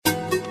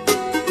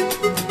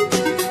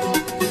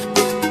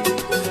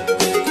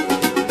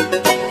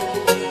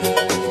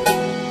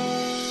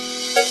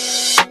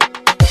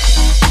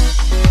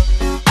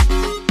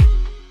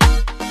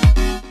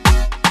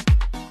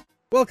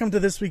Welcome to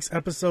this week's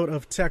episode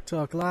of Tech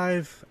Talk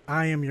Live.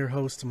 I am your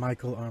host,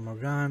 Michael R.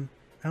 Morgan,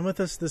 and with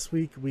us this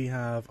week we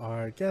have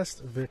our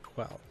guest, Vic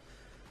Well.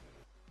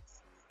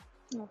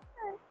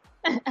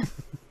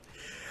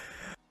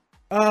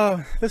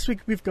 This week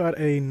we've got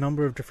a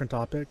number of different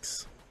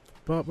topics,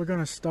 but we're going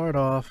to start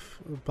off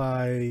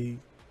by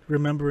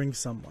remembering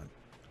someone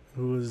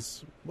who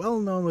is well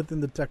known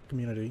within the tech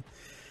community,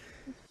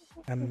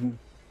 and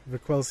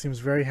Vic Well seems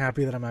very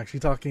happy that I'm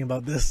actually talking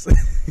about this.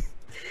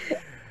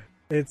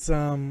 It's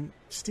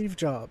Steve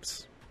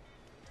Jobs,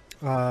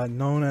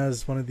 known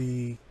as one of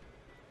the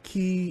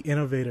key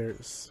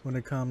innovators when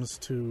it comes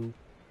to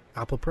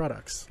Apple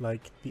products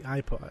like the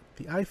iPod,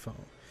 the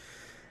iPhone,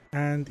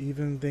 and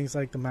even things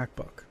like the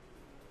MacBook.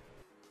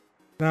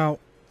 Now,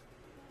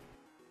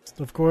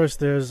 of course,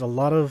 there's a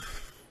lot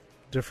of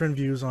different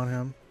views on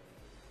him.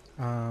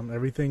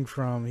 Everything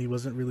from he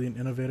wasn't really an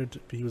innovator, to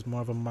he was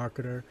more of a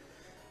marketer,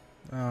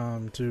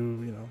 to,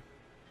 you know,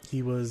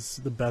 he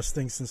was the best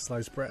thing since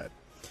sliced bread.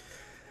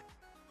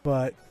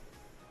 But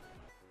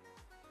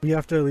we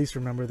have to at least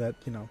remember that,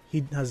 you know,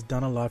 he has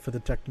done a lot for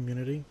the tech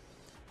community.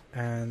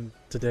 And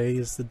today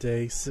is the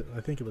day,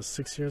 I think it was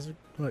 6 years ago.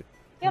 Like,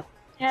 yep.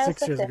 Yeah,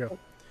 6 years ago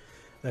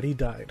that he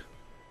died.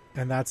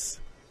 And that's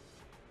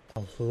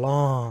a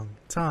long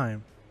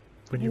time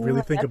when you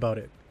really think about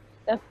it.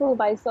 That flew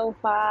by so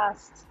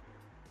fast.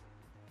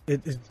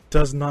 It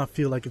does not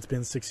feel like it's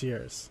been 6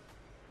 years.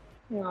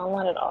 No,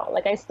 not at all.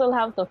 Like, I still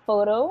have the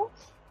photo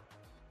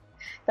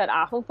that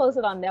Apple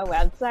posted on their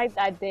website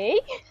that day.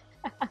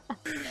 I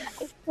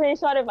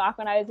screenshot it back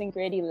when I was in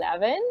grade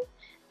 11,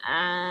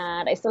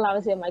 and I still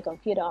have it on my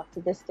computer up to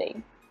this day.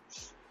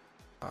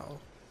 Wow.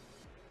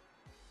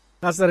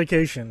 That's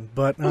dedication,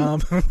 but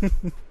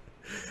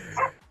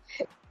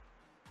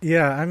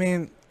yeah, I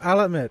mean,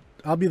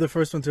 I'll be the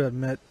first one to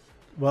admit,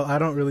 well, I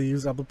don't really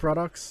use Apple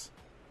products.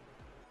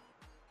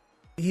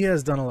 He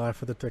has done a lot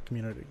for the tech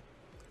community.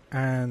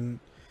 And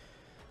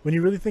when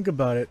you really think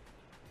about it,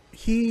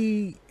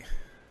 he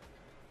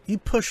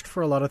pushed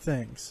for a lot of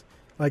things.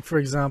 Like, for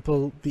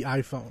example, the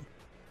iPhone.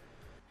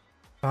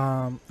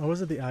 Or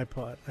was it the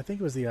iPod? I think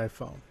it was the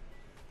iPhone.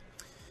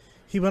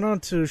 He went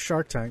on to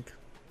Shark Tank,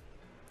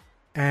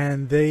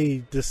 and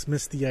they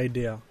dismissed the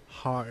idea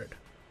hard.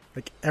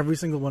 Like, every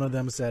single one of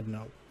them said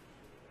no.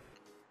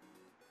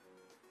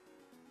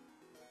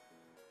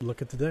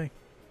 Look at today.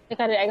 I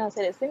can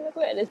say the same. Look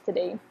where it is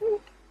today.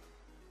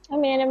 I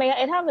mean,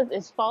 it has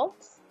its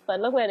faults, but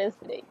look where it is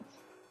today.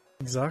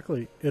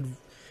 Exactly.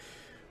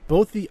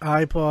 Both the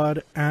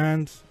iPod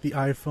and the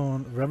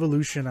iPhone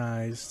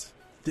revolutionized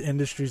the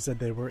industries that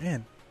they were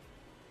in.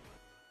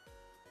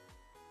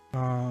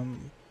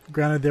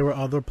 Granted, there were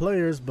other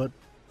players, but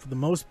for the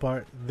most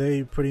part,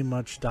 they pretty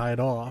much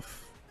died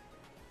off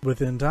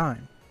within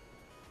time.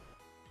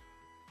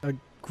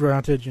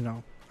 Granted, you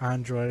know,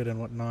 Android and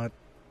whatnot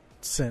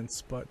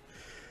since, but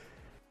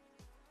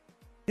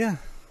yeah,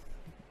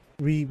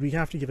 we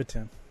have to give it to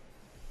him.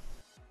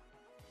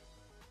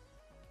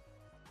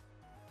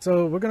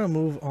 So we're gonna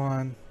move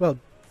on. Well,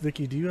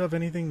 Vicky, do you have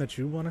anything that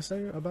you want to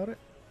say about it?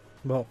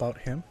 Well, about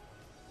him?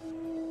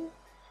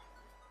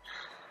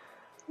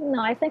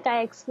 No, I think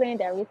I explained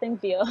everything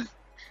via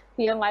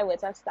my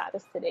WhatsApp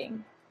status today.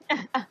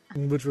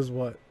 Which was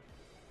what?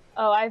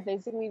 Oh, I've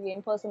basically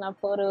been posting up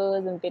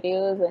photos and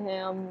videos of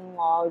him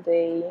all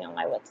day on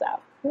my WhatsApp.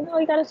 You know,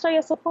 you gotta show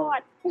your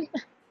support.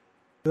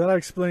 That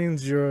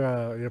explains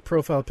your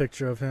profile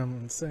picture of him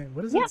and saying,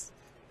 what is it?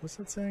 What's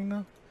that saying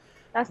now?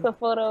 That's the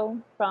photo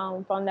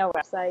from their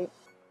website.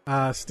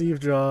 Steve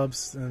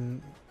Jobs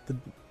and the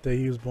day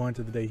he was born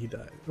to the day he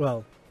died.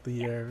 Well, the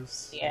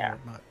years. Yeah.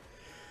 Not.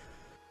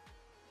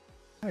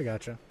 I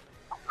gotcha.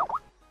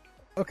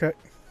 Okay.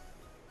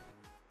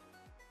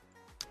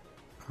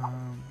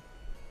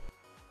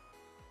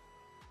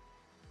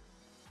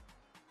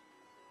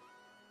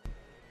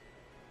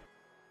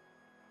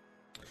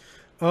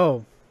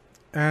 Oh,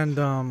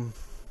 and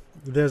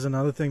there's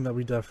another thing that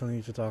we definitely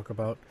need to talk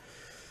about.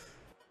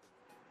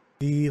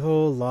 The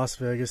whole Las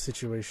Vegas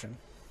situation.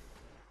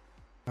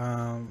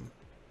 You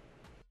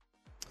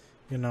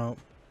know,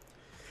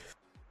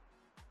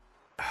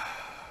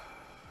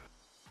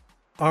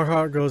 our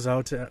heart goes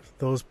out to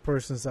those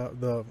persons I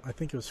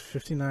think it was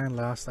 59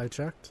 last I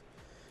checked.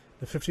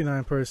 The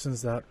 59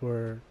 persons that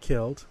were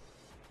killed,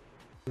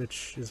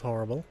 which is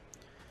horrible.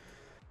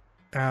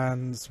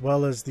 And as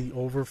well as the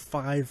over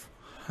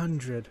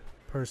 500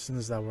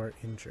 persons that were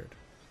injured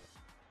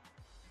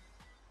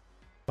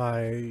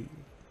by,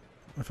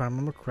 if I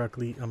remember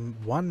correctly,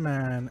 one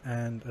man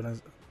and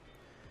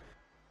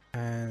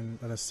an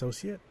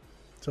associate.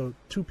 So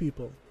 2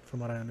 people, from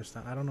what I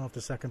understand. I don't know if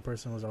the second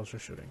person was also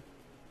shooting.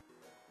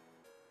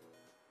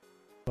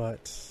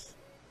 But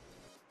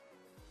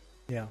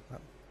yeah,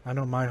 I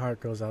know my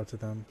heart goes out to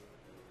them.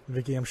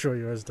 Vicky, I'm sure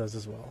yours does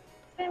as well.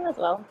 Same as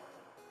well.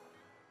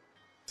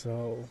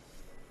 So,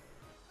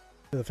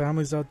 to the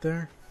families out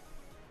there,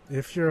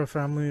 if you're a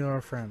family or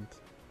a friend,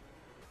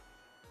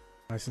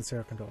 my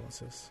sincere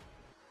condolences.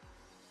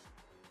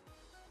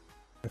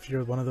 If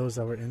you're one of those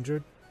that were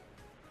injured,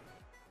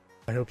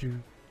 I hope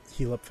you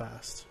heal up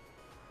fast.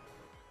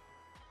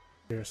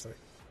 Seriously.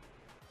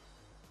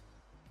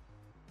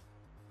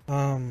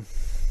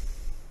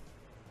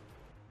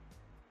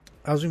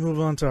 As we move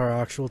on to our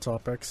actual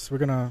topics, we're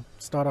gonna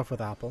start off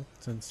with Apple,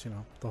 since, you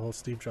know, the whole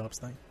Steve Jobs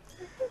thing.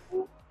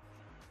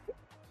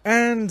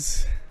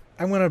 And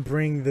I'm gonna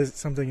bring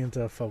something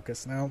into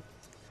focus now.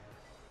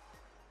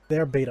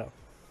 Their beta,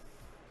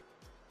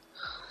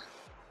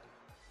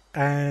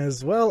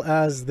 as well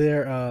as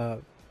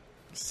their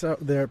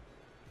 .0.x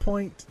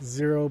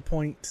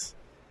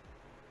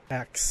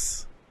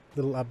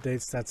little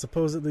updates that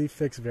supposedly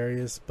fix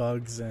various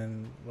bugs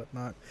and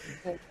whatnot.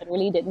 It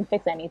really didn't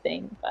fix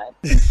anything, but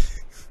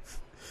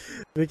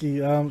Vicky,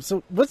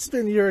 so what's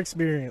been your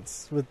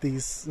experience with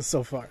these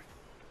so far?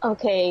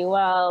 okay,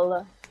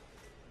 well,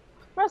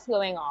 first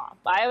going off,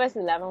 iOS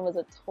 11 was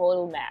a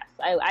total mess.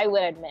 I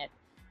would admit.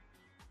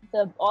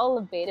 All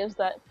the betas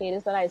that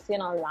I seen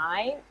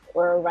online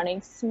were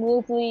running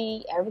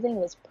smoothly. Everything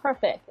was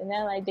perfect, and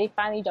then like they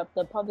finally dropped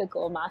the public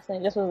gold master,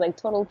 and it just was like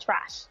total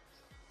trash.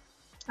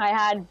 I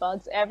had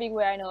bugs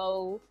everywhere. I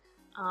know.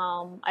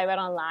 I read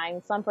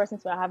online some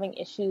persons were having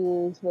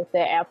issues with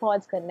their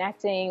AirPods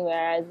connecting,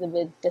 whereas they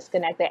would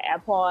disconnect their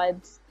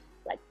AirPods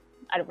like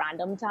at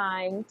random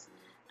times.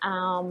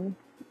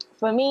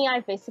 For me,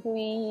 I've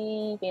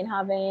basically been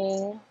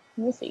having.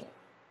 Let me see.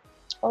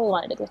 Oh,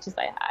 one of the glitches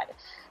I had.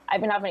 I've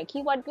been having a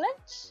keyboard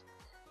glitch.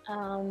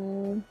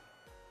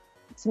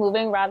 It's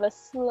moving rather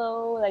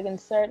slow, like in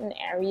certain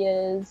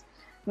areas.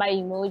 My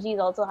emojis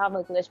also have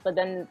a glitch, but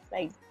then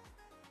like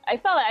I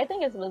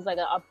think it was like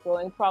an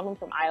upgrowing problem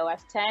from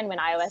iOS 10. When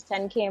iOS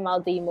 10 came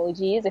out, the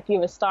emojis, if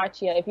you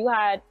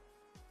had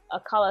a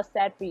color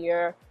set for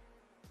your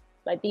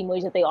like the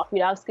emojis that they offer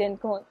you to have skin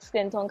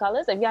tone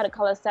colors, if you had a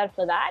color set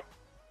for that,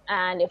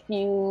 and if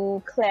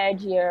you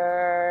cleared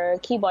your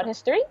keyboard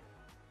history,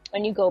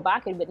 when you go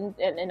back, it wouldn't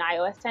in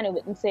iOS 10. It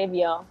wouldn't save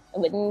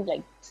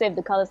like save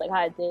the colors like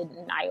how it did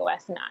in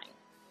iOS 9.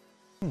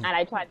 And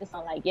I tried this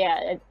on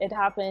it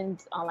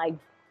happened on like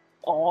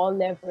all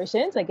their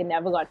versions. Like it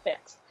never got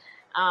fixed.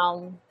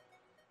 And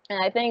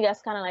I think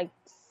that's kind of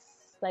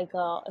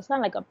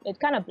it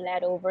kind of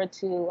bled over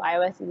to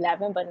iOS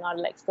 11, but not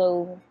like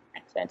so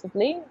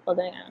extensively. But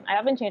then I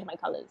haven't changed my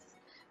colors.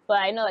 But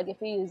I know like if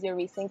you use your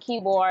recent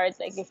keyboards,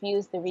 like if you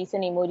use the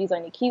recent emojis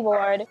on your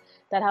keyboard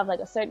that have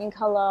like a certain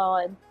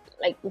color.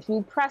 Like if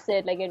you press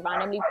it, like it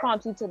randomly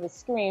prompts you to the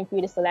screen for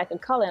you to select a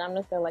color. And I'm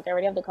just like, I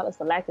already have the color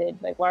selected.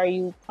 Like, why are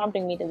you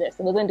prompting me to this?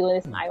 It wasn't doing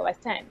this in iOS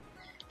 10.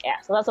 Yeah,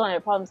 so that's one of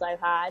the problems I've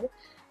had.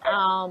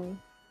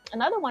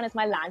 Another one is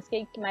my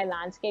landscape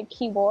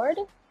keyboard.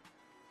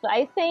 So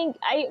I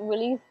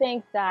really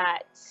think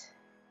that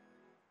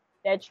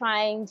they're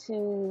trying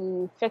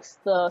to fix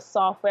the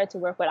software to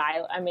work with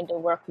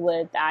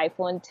the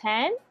iPhone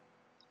 10,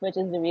 which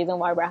is the reason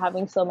why we're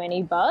having so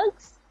many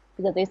bugs,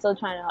 because they're still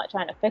trying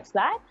to fix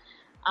that.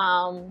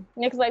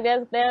 Because like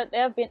there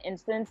have been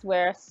instances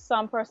where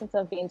some persons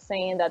have been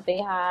saying that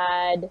they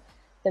had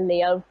the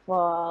layout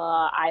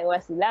for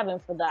iOS 11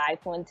 for the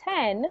iPhone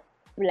 10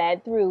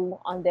 bled through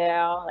on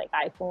their like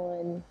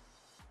iPhone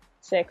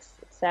 6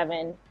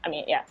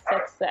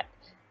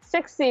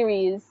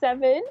 series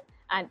 7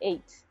 and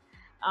 8.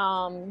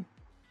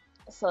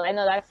 So I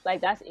know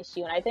that's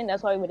issue, and I think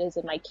that's why it is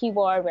with my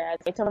keyboard, where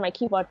I turn my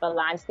keyboard for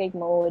landscape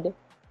mode,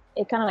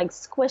 it kind of like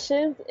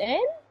squishes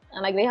in.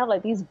 And like they have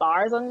like these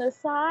bars on the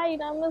side.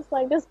 I'm just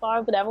like, this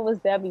bar whatever was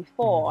there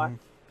before.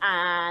 Mm-hmm.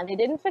 And they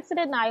didn't fix it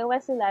in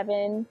iOS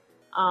 11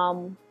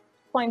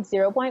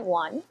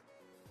 .0.1.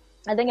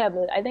 I think I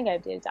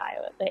did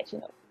iOS.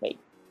 Actually, no, wait.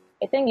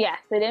 I think yes,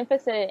 they didn't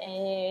fix it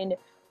in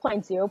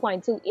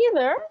 .0.2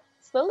 either.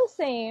 Still the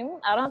same.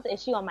 I don't have the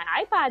issue on my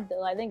iPad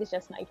though. I think it's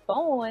just my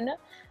phone.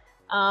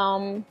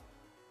 I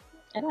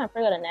forgot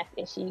the next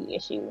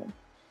issue.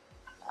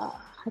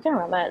 I can't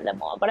remember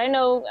them all, but I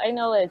know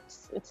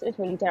it's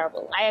really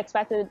terrible. I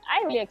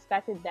really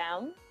expected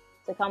them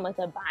to come with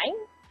a bang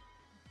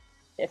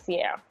this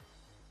year.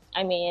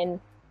 I mean,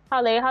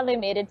 how they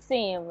made it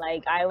seem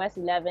like iOS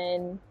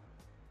 11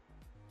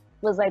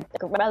 was like,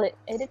 well, it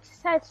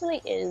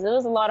essentially is. There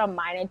was a lot of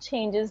minor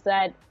changes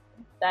that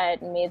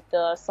made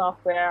the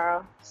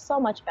software so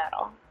much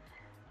better.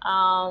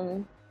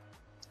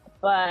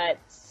 But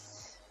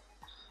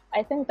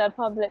I think the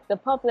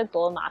public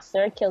gold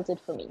master killed it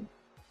for me.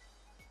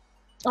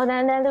 And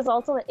then there's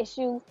also the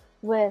issue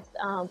with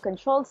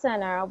Control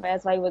Center,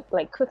 whereas I would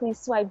like quickly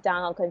swipe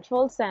down on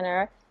Control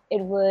Center,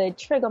 it would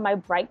trigger my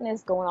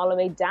brightness going all the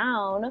way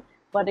down.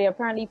 But they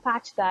apparently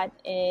patched that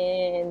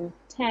in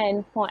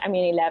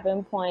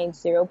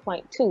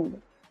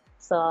 11.0.2.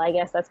 So I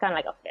guess that's kind of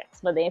like a fix,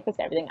 but they didn't fix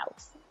everything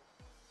else.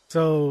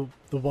 So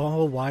the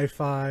wall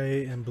Wi-Fi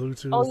and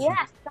Bluetooth. Oh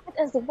yes, that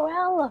as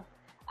well.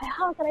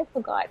 How could I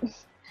forgot?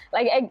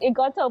 Like it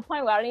got to a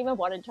point where I don't even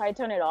want to try to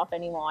turn it off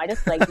anymore. I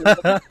just like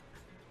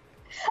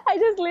I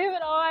just leave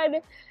it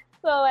on.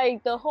 So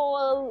like that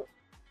whole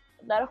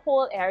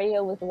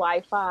area with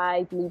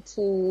Wi-Fi,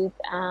 Bluetooth.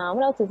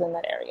 What else is in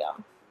that area?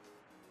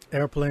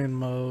 Airplane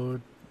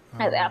mode.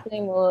 Has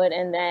airplane mode,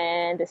 and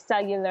then the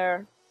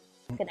cellular.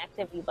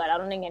 connectivity, but I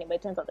don't think anybody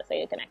turns out to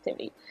say the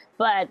connectivity.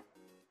 But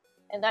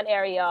in that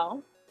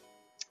area,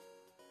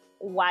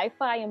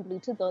 Wi-Fi and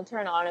Bluetooth don't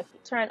turn on. If you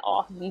turn it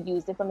off, you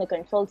use it from the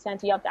control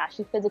center. You have to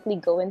actually physically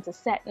go into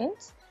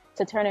settings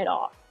to turn it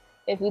off.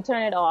 If you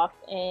turn it off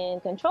in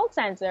control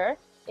center,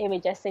 it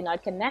would just say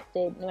not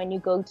connected. And when you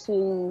go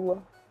to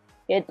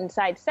it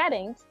inside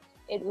settings,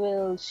 it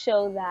will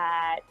show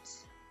that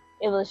it's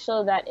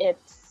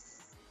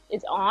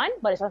on,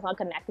 but it's just not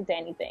connected to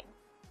anything.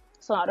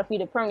 So in order for you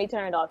to permanently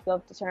turn it off, you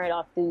have to turn it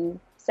off through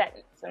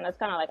settings, and that's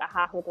kind of like a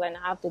hassle because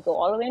I have to go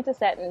all the way into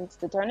settings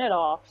to turn it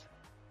off.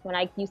 When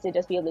I used to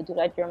just be able to do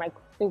that through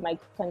my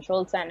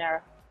control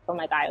center from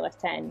like iOS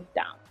 10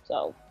 down.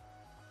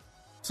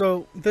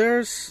 So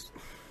there's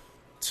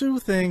two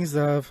things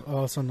that I've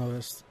also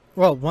noticed.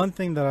 Well, one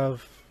thing that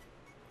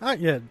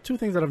two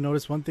things that I've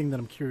noticed. One thing that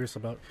I'm curious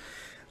about.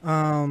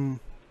 One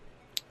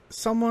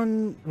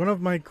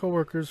of my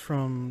coworkers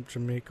from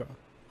Jamaica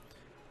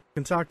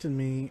contacted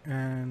me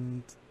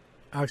and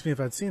asked me if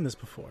I'd seen this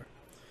before.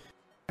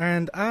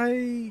 And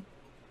I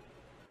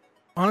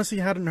honestly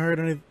hadn't heard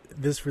any of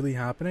this really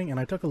happening, and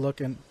I took a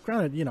look, and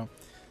granted,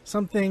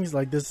 some things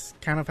like this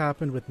kind of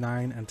happened with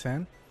 9 and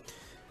 10,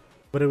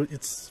 but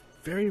it's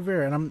very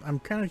rare, and I'm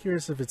kind of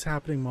curious if it's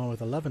happening more with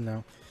 11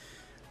 now.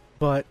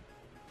 But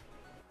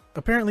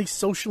apparently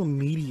social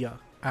media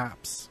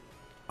apps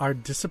are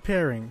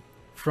disappearing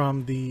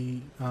from the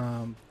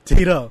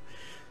data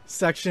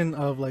section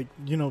of, like,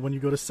 when you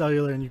go to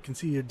cellular and you can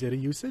see your data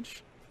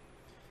usage,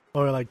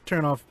 or like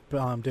turn off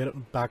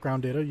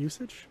background data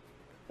usage.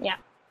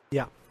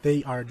 Yeah,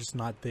 they are just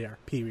not there,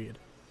 period.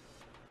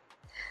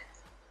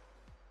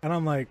 And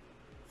I'm like,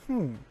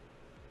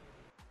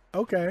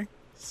 okay.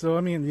 So,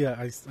 I mean, yeah,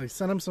 I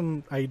sent him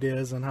some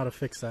ideas on how to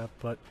fix that,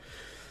 but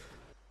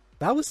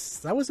that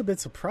was a bit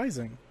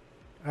surprising.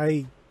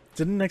 I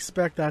didn't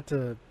expect that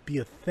to be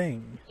a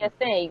thing.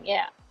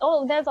 Yeah.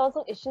 Oh, there's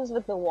also issues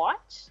with the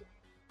watch.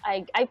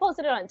 I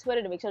posted it on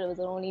Twitter to make sure it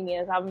was only me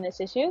that's having this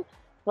issue,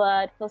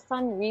 but for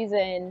some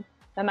reason,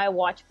 when my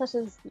watch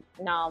pushes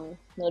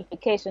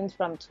notifications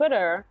from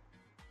Twitter,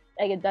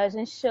 like, it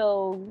doesn't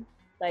show,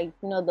 like,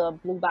 the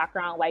blue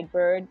background white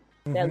bird.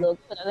 That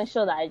looks, it doesn't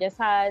show that. It just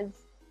has,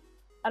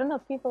 I don't know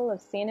if people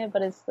have seen it,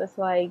 but it's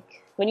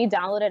like when you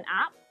download an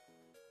app,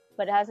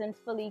 but it hasn't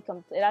fully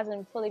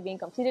been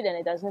completed, and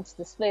it doesn't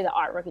display the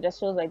artwork. It just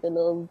shows like the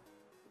little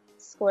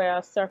square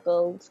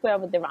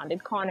with the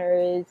rounded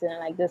corners, and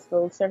like this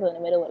little circle in the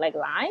middle with like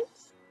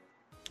lines.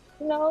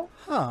 I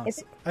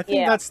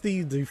think that's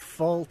the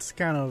default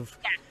kind of.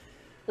 Yeah.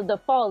 The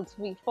default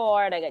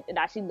before, like, it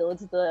actually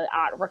loads the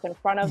artwork in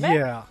front of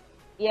it.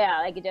 Yeah,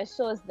 like it just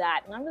shows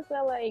that, and I'm just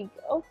like,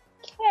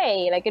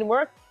 okay, like it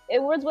worked.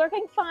 It was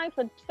working fine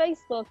for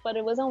Facebook, but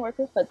it wasn't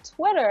working for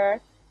Twitter.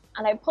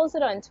 And I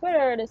posted on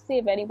Twitter to see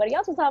if anybody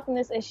else was having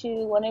this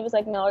issue, and it was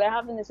like, no, they're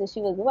having this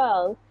issue as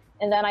well.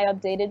 And then I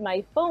updated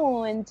my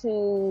phone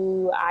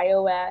to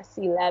iOS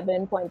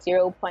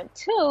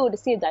 11.0.2 to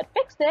see if that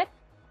fixed it.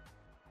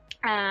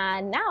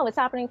 And now it's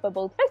happening for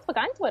both Facebook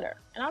and Twitter.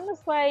 And I'm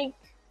just like,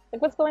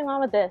 what's going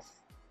on with this?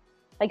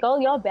 Like,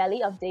 all y'all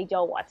barely update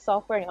your watch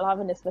software and y'all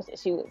having this much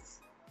issues.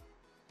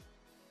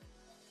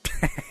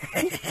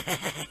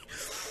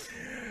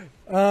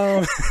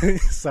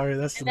 Sorry,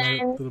 that's a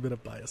little bit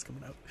of bias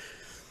coming out.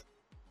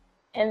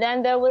 And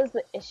then there was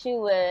the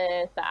issue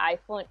with the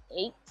iPhone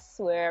 8,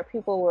 where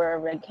people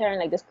were hearing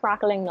like this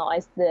crackling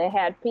noise to the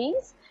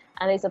headpiece,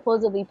 and they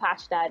supposedly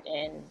patched that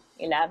in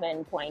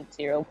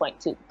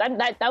 11.0.2.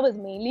 That was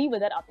mainly what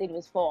that update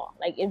was for.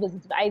 Like, it was,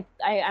 I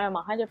am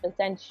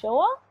 100%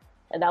 sure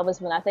that was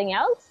for nothing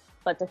else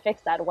but to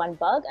fix that one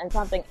bug, and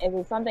it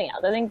was something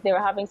else. I think they were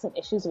having some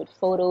issues with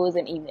photos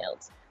and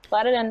emails.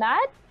 But other than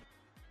that,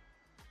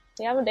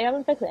 they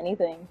haven't fixed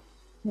anything.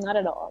 Not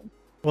at all.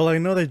 Well, I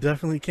know they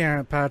definitely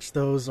can't patch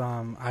those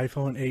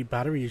iPhone 8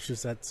 battery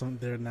issues that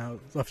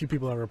a few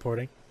people are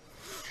reporting.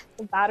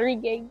 Battery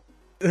gate.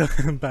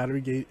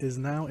 Battery gate is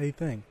now a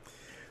thing.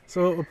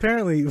 So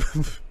apparently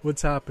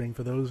what's happening,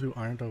 for those who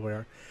aren't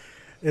aware,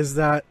 is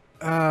that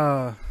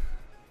the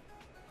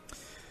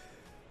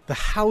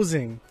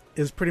housing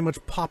is pretty much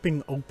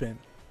popping open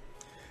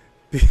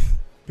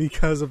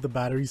because of the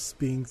batteries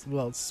being,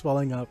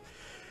 swelling up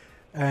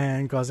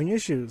and causing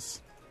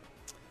issues.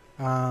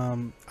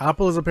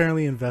 Apple is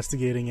apparently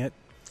investigating it.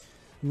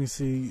 Let me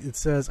see. It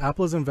says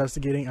Apple is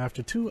investigating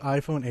after 2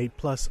 iPhone 8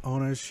 Plus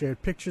owners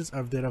shared pictures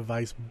of their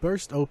device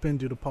burst open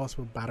due to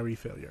possible battery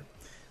failure,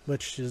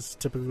 which is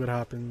typically what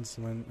happens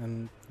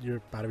when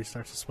your battery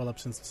starts to swell up,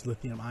 since it's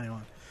lithium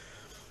ion.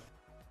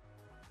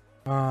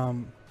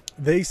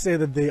 They say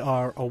that they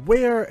are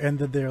aware and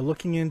that they are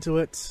looking into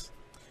it.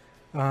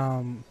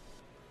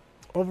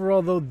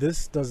 Overall, though,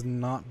 this does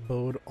not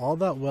bode all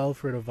that well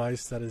for a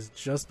device that has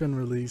just been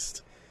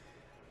released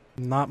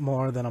not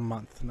more than a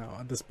month now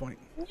at this point.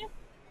 Yeah.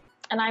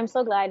 And I'm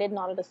so glad I did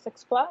not the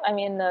 6 Plus. I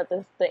mean,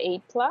 the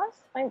 8 Plus.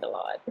 Thank the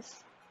Lord.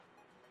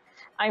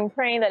 I'm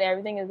praying that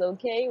everything is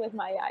okay with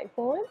my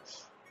iPhone.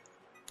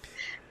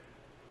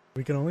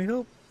 We can only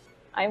hope.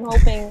 I'm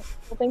hoping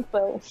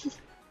so.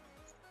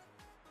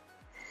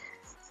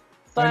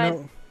 I But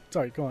know.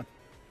 Sorry, go on.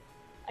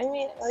 I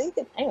mean, well, you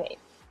could anyway.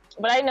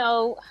 But I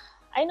know,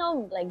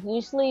 like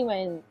usually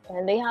when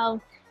they have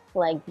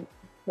like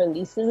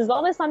releases, there's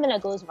always something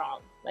that goes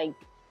wrong. Like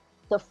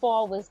the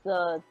fall was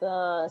the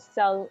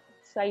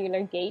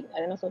cellular gate. I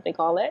don't know what they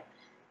call it.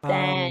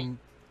 Then Um,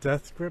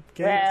 Death Grip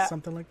Gate, where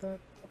something like that.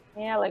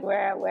 yeah, like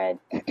where where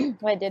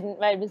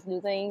it was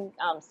losing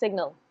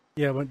signal.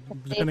 Yeah, but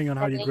They, depending on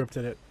how then you they gripped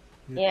it.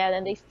 yeah,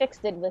 then they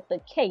fixed it with the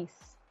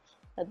case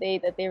that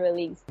they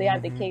released. They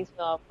had the Mm-hmm. case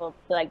for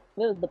like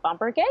the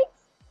bumper case.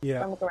 If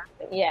Yeah. I'm correct.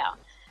 Yeah.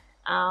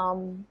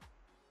 Um.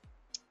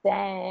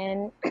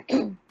 Then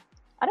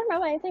I don't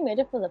remember anything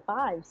major for the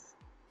fives.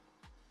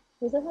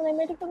 Was there something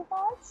major for the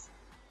fives?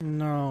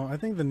 No, I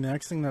think the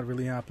next thing that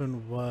really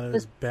happened was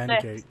Was fixed.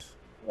 Bendgate.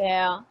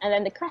 Yeah, and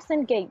then the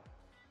crescent gate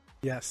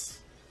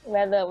Yes.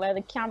 where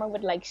the camera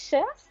would like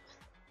shift.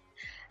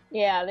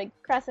 Yeah, the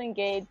crescent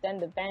gate, then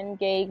the bend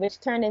gate, which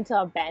turned into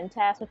a bend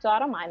test, which I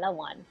don't mind that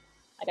one.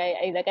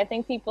 I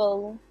think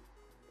people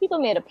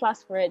made a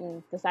plus for it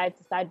and decided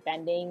to start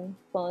bending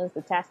phones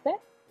to test it.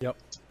 Yep.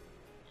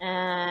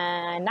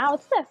 And now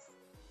it's this.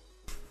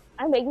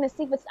 I'm waiting to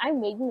see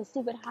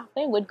what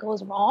happens, what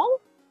goes wrong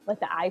with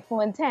the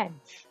iPhone 10.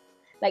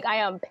 Like I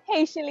am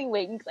patiently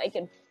waiting because I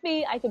can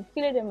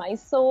feel it in my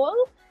soul.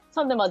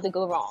 Something about to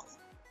go wrong.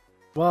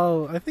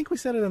 Well, I think we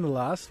said it in the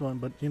last one,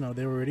 but you know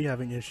they were already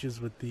having issues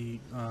with the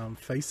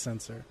face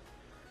sensor.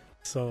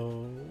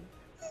 So,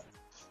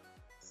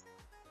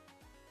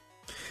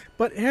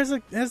 but here's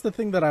the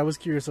thing that I was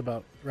curious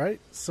about, right?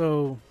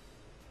 So,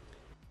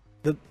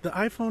 the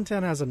iPhone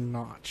 10 has a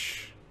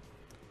notch,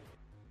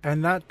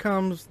 and that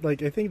comes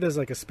like I think there's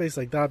like a space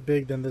like that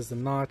big, then there's the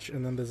notch,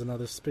 and then there's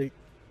another space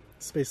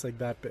like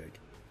that big.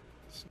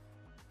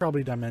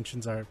 Probably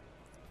dimensions are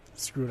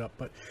screwed up,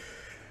 but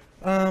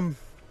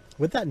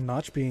with that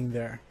notch being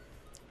there,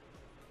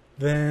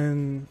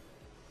 then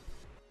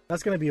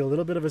that's going to be a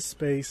little bit of a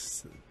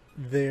space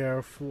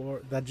there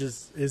for that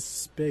just is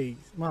space.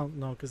 Well,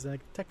 no, because like,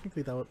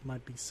 technically that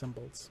might be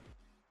symbols.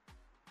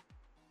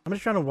 I'm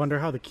just trying to wonder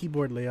how the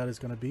keyboard layout is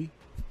going to be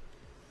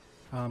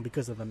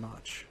because of the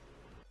notch.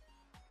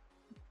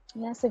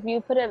 Yes, if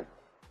you put it,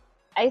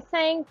 I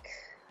think,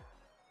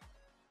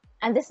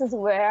 and this is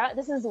where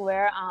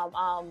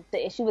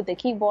the issue with the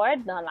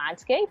keyboard, the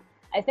landscape.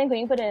 I think when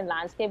you put it in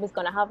landscape, it's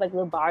gonna have like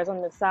little bars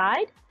on the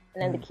side,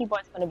 and then the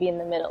keyboard's gonna be in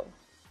the middle.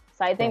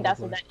 So I think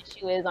that's what that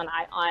issue is on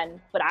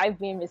what I've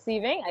been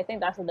receiving. I think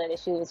that's what that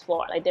issue is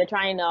for. Like they're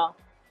trying to,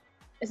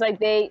 it's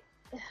kind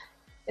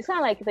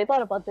of like they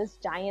thought about this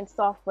giant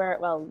software,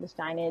 well, this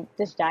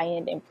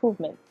giant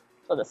improvement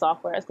for the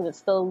software because it's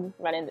still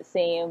running the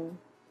same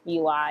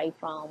UI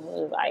from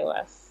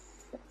iOS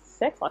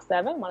 6 or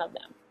 7, one of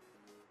them.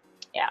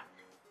 Yeah,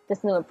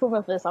 this new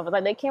improvement for the software.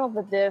 Like they came up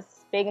with this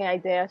big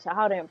idea of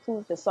how to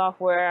improve the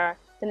software.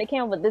 Then they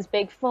came up with this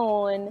big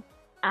phone,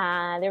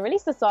 and they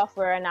released the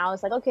software. And now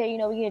it's like, okay,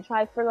 we can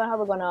try figure out how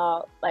we're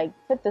gonna like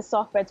put the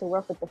software to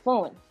work with the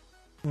phone.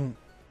 Mm.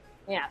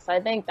 Yeah, so I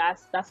think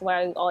that's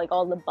why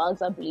all the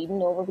bugs are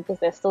bleeding over because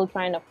they're still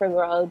trying to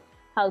figure out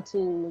how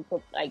to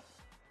like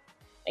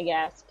I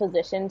guess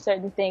position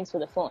certain things for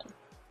the phone.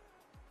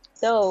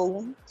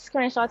 So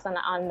screenshots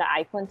on the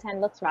iPhone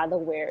 10 looks rather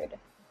weird.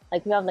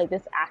 Like you have like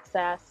this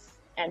access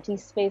empty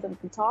space at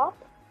the top.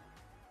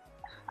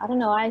 I don't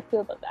know how I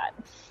feel about that.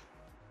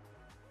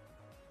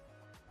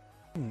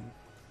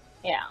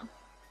 Yeah.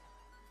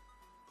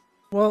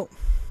 Well,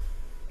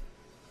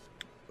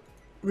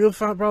 we'll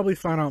probably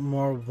find out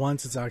more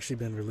once it's actually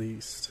been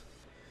released.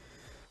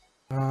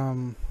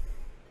 Now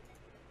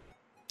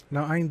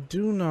I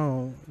do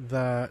know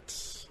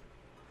that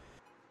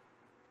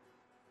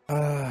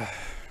the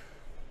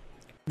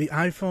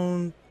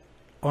iPhone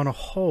on a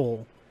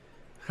whole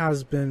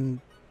has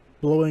been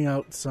blowing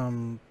out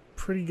some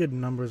pretty good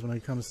numbers when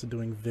it comes to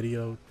doing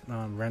video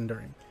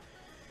rendering,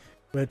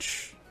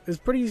 which is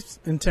pretty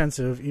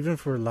intensive even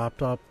for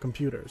laptop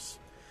computers.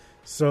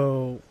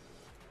 So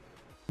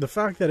the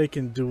fact that it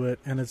can do it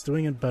and it's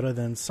doing it better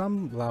than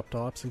some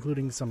laptops,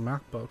 including some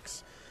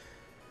MacBooks,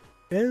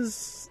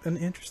 is an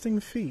interesting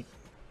feat.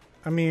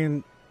 I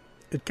mean,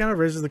 it kind of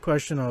raises the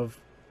question of,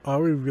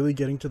 are we really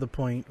getting to the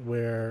point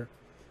where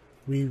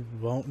we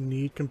won't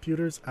need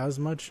computers as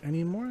much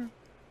anymore?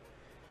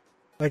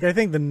 Like, I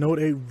think the Note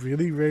 8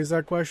 really raised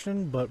that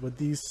question, but with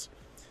these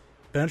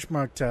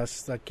benchmark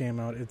tests that came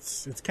out,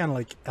 it's kind of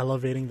like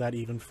elevating that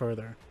even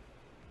further.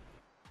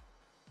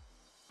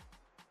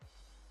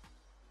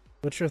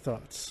 What's your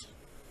thoughts?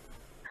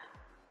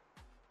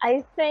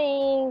 I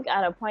think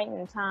at a point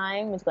in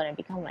time it's going to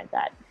become like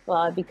that.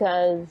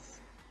 Because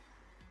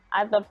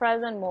at the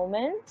present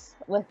moment,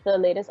 with the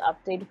latest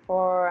update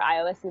for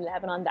iOS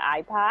 11 on the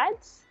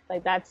iPads,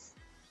 like that's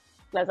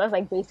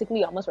like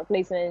basically almost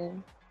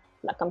replacing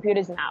like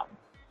computers now.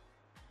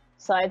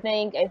 So I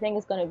think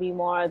it's going to be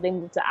more they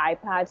move to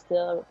iPads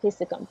to replace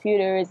the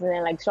computers, and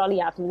then like shortly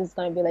after this, it's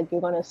going to be like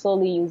you're going to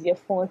solely use your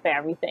phone for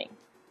everything.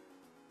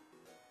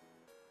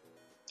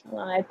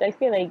 I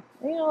feel like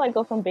like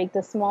go from big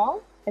to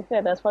small. I feel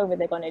like that's probably what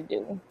they're going to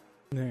do.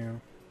 Yeah.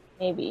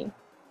 Maybe.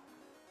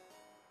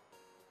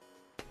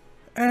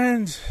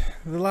 And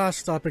the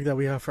last topic that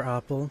we have for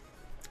Apple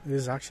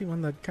is actually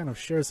one that kind of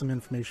shares some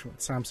information with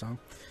Samsung.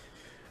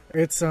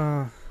 It's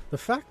the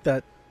fact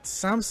that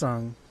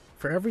Samsung,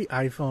 for every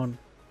iPhone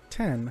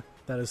 10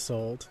 that is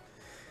sold,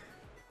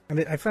 and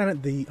I find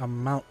it the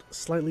amount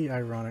slightly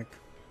ironic,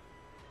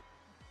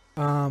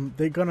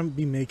 they're gonna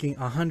be making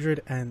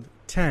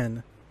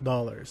 $110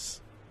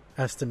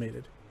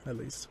 estimated, at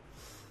least,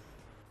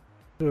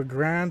 to a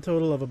grand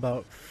total of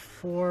about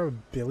 $4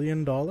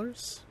 billion.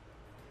 That's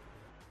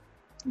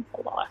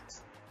a lot.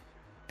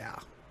 Yeah.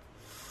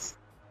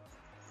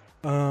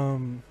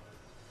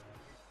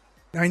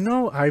 I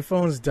know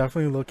iPhone is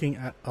definitely looking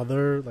at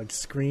other like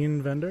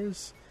screen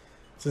vendors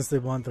since they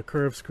want the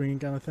curved screen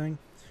kind of thing.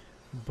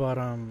 But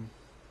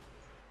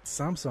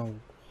Samsung,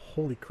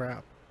 holy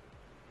crap.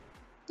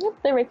 Yep,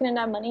 they're raking in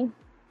that money.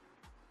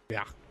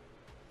 Yeah.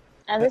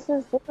 And this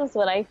is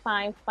what I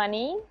find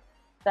funny,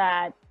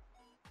 that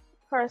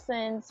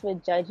persons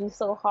would judge you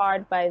so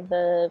hard by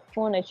the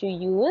phone that you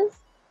use.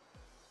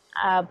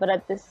 But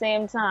at the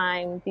same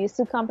time, these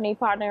two company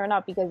partner or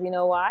not, because you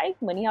know why?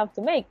 Money you have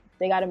to make.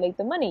 They got to make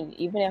the money.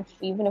 Even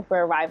if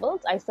we're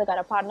rivals, I still got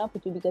to partner up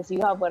with you because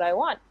you have what I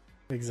want.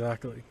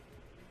 Exactly.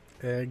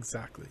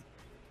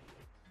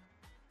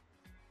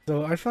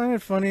 So I find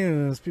it funny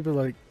as people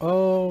are like,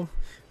 oh,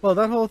 well,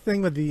 that whole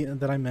thing with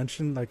that I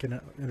mentioned like in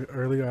an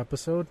earlier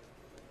episode,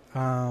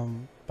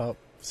 about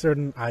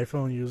certain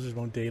iPhone users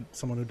won't date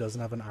someone who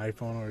doesn't have an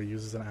iPhone or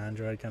uses an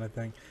Android kind of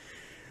thing.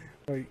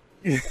 Like,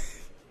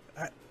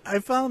 I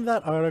found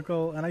that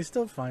article, and I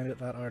still find it,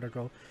 that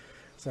article.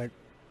 It's like,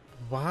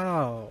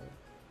 wow,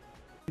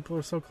 people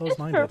are so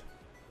close-minded.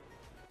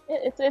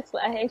 It's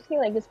I feel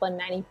like it's about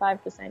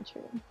 95%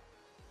 true.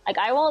 Like,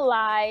 I won't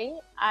lie,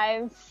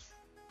 I've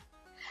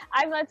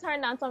not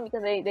turned down someone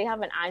because they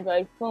have an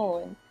Android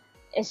phone.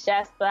 It's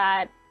just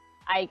that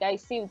I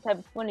see the type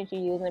of phone that you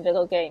use, and I'm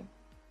like, okay.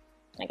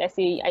 Like, I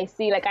see,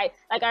 like I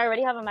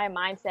already have in my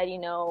mindset, you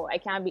know, I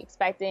can't be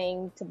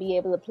expecting to be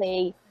able to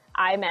play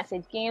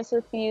iMessage games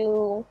with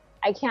you.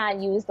 I can't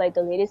use like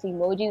the latest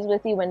emojis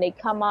with you when they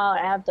come out.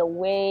 I have to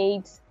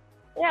wait.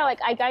 Yeah,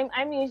 like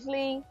I'm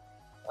usually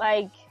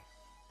like,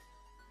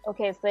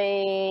 okay,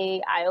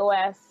 say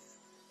iOS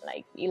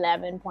like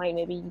 11 point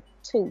maybe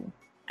 2.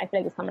 I feel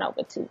like it's coming out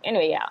with 2.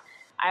 Anyway, yeah,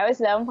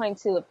 iOS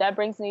 11.2. If that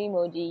brings new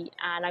emoji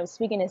and I'm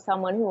speaking to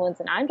someone who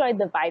owns an Android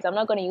device, I'm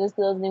not going to use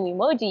those new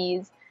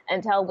emojis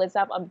until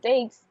WhatsApp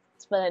updates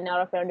for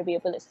another for them to be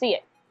able to see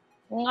it.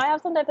 I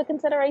have some type of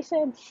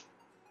consideration.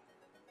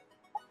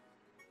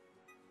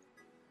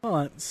 Hold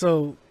on.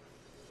 So,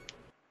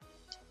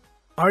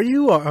 are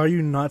you or are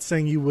you not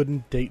saying you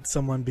wouldn't date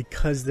someone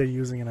because they're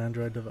using an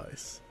Android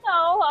device?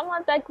 No, I'm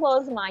not that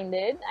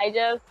close-minded.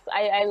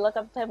 I look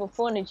up the type of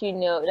phone that you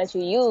know that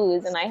you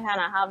use, and I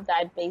kind of have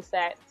that base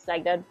set,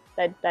 like that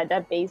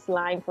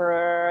baseline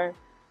for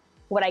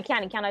what I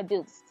can and cannot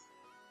do.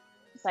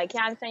 So I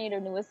can't send you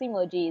the newest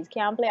emojis,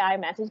 can't play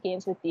iMessage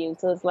games with you.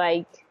 So it's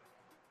like,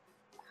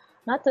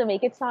 not to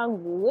make it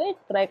sound rude,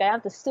 but like I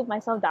have to stoop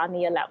myself down to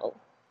your level.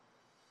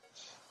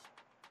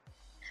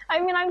 I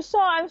mean, I'm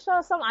sure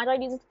some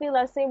Android users feel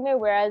the same way,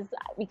 whereas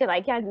because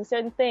I can't do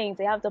certain things,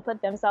 they have to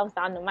put themselves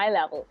down to my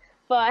level.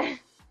 But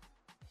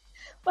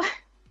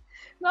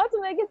not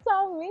to make it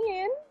sound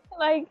mean,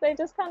 like they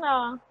just kind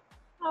of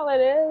how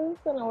it is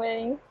in a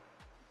way.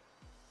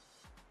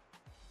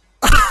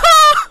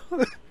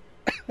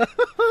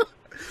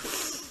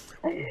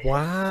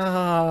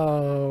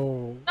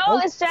 Wow. No,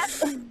 it's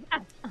just.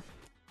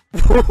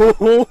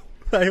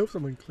 I hope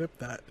someone clipped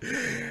that.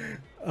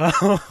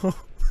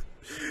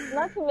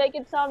 Not to make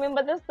it sound mean,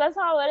 but that's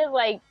how it is.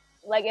 Like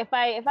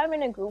if I'm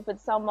in a group with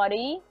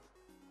somebody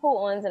who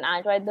owns an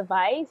Android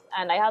device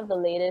and I have the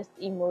latest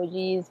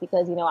emojis,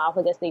 because you know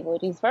Apple gets the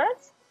emojis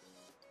first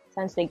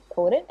since they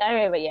code it.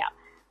 Anyway, but yeah.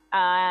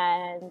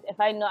 And if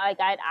I know, like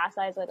I'd ask,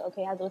 I was like,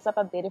 okay, has WhatsApp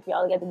updated for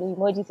y'all to get the new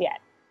emojis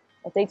yet?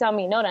 If they tell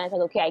me no, then it's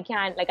like, okay, I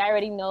can't. Like I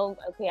already know,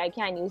 okay, I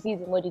can't use these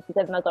emojis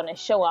because it's not gonna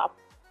show up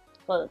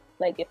for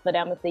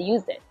them if they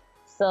use it.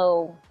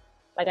 So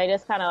like I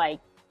just kind of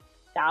like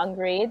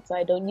downgrade, so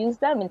I don't use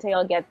them until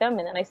I get them,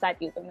 and then I start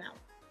using them.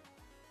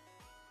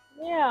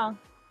 Yeah,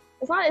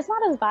 it's not as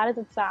bad as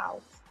it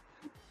sounds.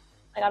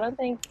 Like I don't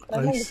think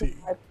it's as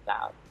bad as it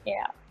sounds.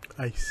 Yeah.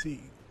 I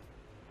see.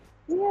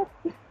 Yeah.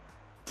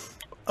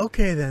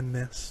 Okay then,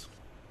 miss.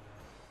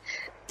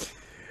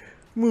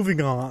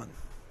 Moving on.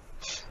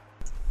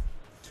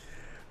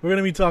 We're going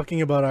to be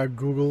talking about our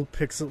Google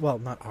Pixel, well,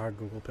 not our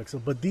Google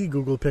Pixel, but the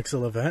Google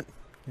Pixel event.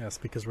 Yes,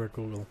 because we're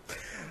Google.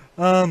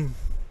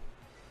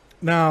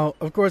 Now,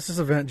 of course, this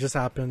event just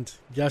happened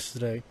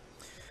yesterday.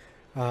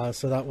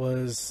 So that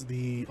was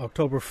the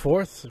October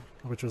 4th,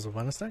 which was a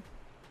Wednesday.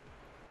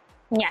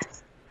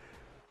 Yes.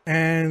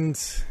 And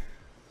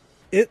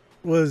it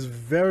was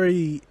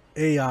very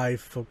AI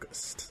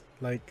focused.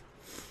 Like,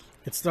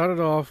 it started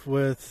off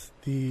with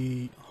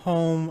the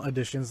home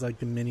editions, like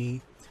the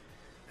Mini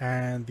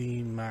and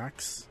the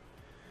Max,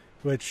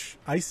 which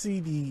I see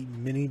the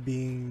Mini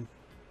being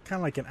kind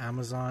of like an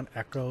Amazon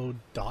Echo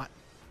Dot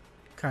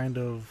kind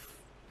of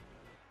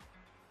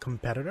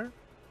competitor,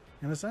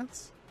 in a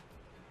sense.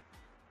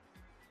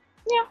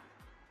 Yeah.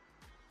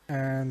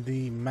 And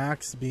the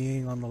Macs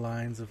being on the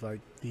lines of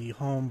like the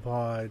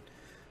HomePod,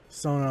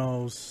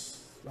 Sonos,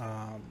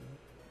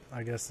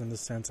 I guess in the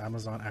sense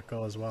Amazon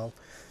Echo as well,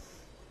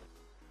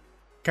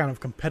 kind of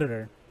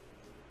competitor.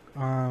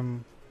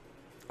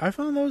 I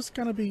found those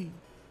kind of be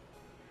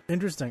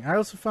interesting. I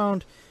also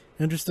found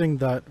interesting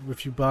that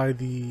if you buy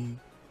the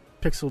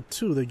Pixel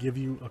 2, they give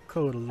you a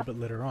code a little bit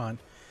later on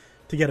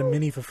to get a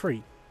mini for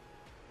free.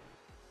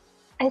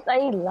 I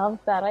love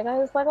that. Like I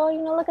was like, oh,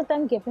 look at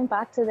them giving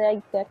back to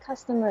their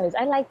customers.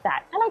 I like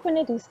that. I like when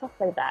they do stuff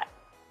like that.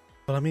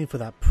 But I mean, for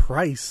that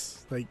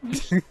price, like,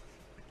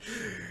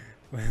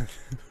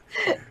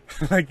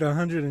 like the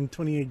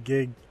 128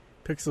 gig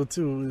Pixel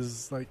 2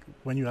 is like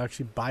when you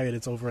actually buy it,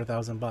 it's over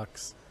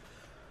 $1,000.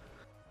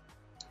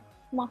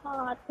 My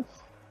heart.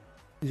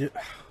 Yeah.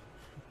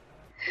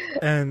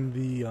 And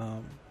the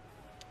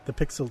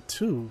Pixel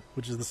 2,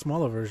 which is the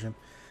smaller version,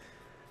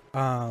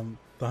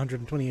 the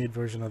 128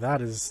 version of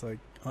that is like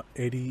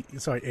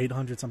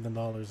 $800 something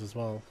as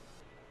well.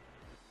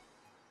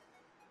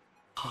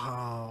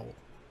 Wow.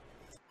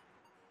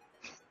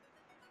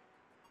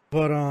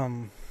 But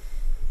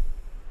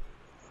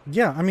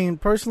yeah, I mean,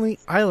 personally,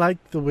 I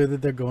like the way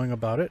that they're going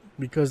about it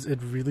because it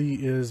really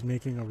is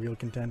making a real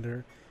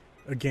contender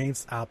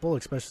against Apple,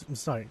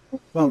 especially,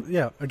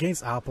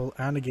 against Apple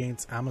and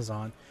against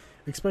Amazon,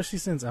 especially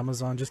since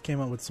Amazon just came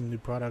out with some new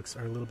products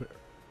are a little bit,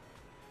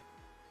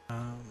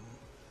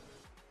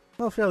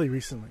 fairly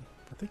recently.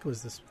 I think it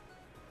was this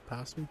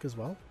past week as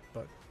well,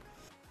 but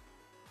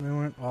they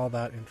weren't all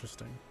that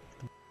interesting.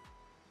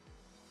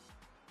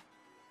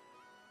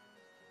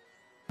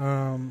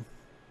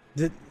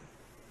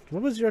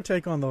 What was your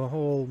take on the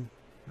whole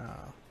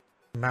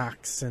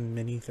Max and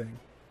Mini thing?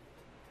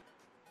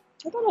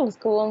 I thought it was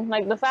cool.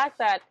 Like the fact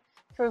that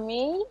for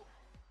me,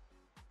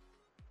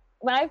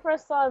 when I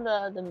first saw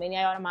the Mini,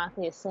 I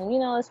automatically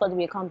assumed, it's supposed to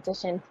be a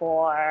competition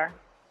for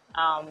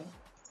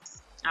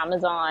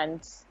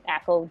Amazon's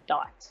Echo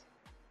Dot.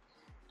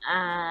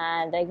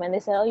 And like when they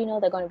said,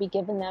 they're going to be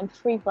giving them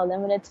free for a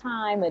limited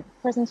time with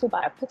persons who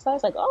buy a Pixel, I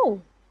was like,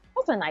 oh,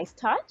 that's a nice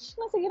touch.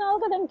 And I was like,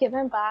 look at them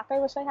giving back. I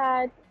wish I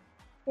had,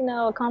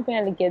 a company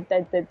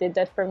that did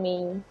that for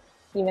me,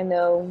 even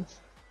though I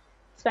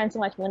spent so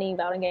much money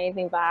without getting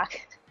anything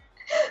back.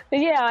 But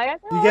yeah,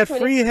 you get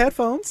free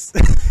headphones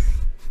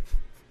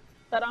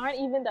that aren't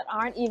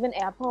even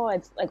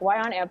AirPods. Like, why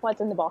aren't AirPods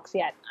in the box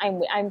yet?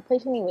 I'm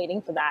patiently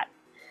waiting for that.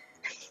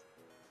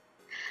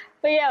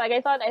 But yeah, like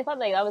I thought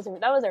like that was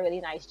a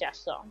really nice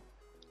gesture.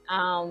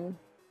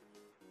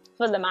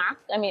 For the Mac,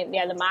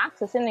 the Mac,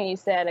 the same thing you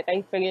said, like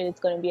I figured it's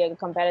going to be like a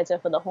competitor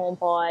for the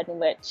HomePod, in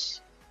which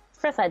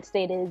Chris had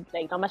stated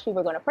like not much people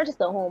are going to purchase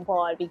the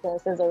HomePod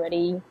because there's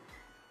already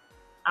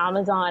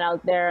Amazon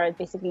out there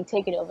basically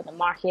taking over the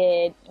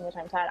market, in which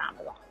I'm tired of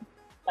Amazon,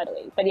 by the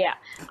way. But yeah,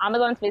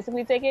 Amazon's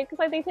basically taking it because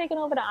like they've taken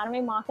over the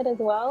anime market as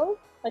well.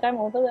 Like I'm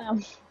over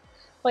them.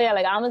 But yeah,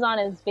 like Amazon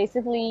is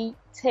basically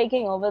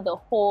taking over the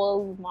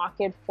whole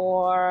market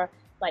for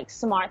like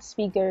smart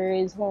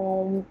speakers,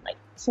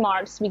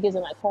 smart speakers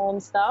and like home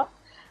stuff.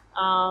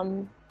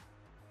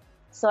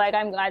 So like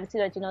I'm glad to see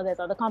that there's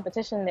other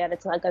competition there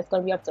that's like it's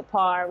going to be up to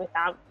par with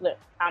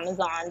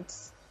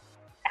Amazon's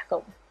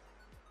Echo.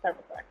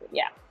 Correctly,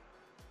 yeah.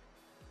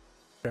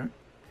 Okay.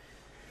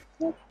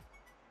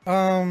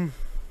 Yeah.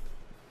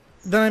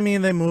 Then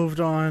they moved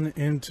on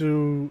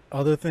into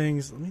other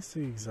things. Let me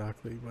see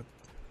exactly what.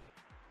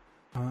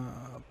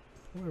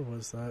 Where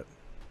was that?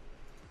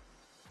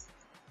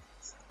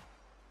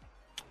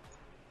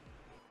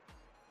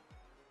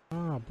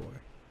 Oh boy.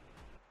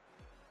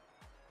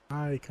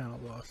 I kind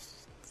of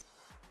lost.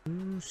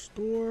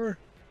 Store.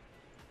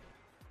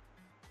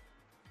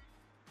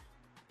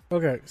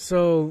 Okay,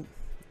 so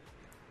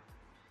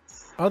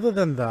other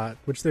than that,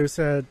 which they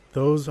said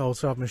those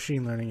also have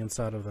machine learning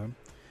inside of them,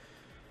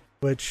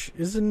 which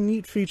is a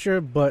neat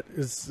feature, but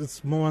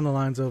it's more on the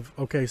lines of,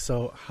 okay,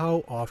 so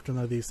how often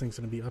are these things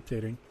going to be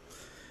updating?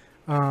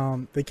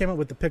 They came out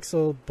with the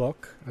Pixel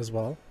Book as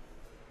well,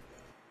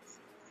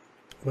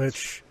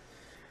 which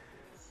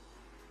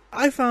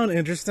I found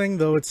interesting,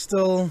 though it's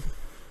still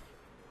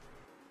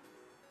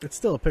a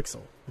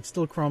Pixel. It's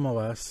still Chrome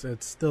OS.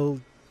 It's still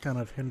kind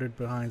of hindered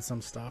behind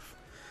some stuff.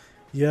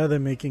 Yeah, they're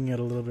making it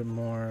a little bit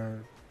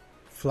more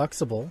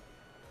flexible,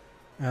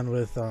 and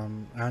with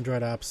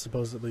Android apps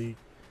supposedly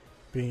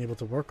being able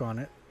to work on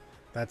it,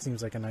 that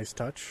seems like a nice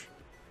touch.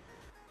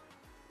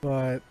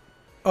 But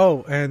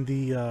and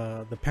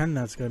the pen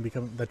that's going to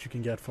that you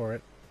can get for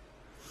it,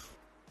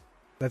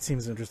 that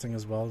seems interesting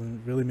as well,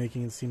 and really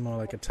making it seem more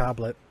like a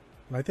tablet.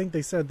 And I think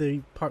they said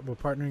they were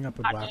partnering up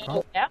with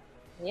Wacom.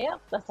 Yeah,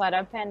 that's why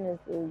that pen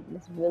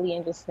is really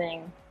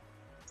interesting.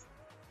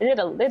 They did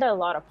a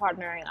lot of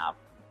partnering up.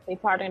 They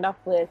partnered up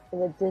with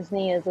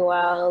Disney as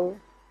well,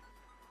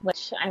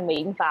 which I'm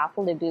waiting for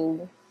Apple to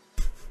do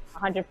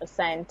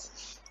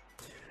 100%.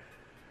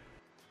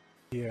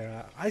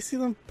 Yeah, I see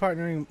them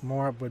partnering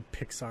more up with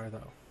Pixar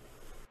though.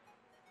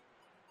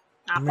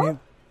 Apple?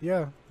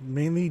 Yeah,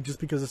 mainly just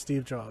because of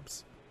Steve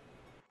Jobs.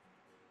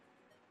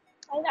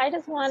 I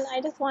just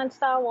want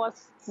Star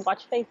Wars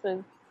watch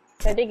faces.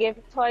 That they gave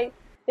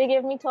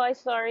me Toy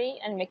Story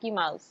and Mickey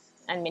Mouse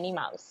and Minnie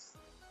Mouse.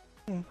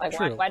 Like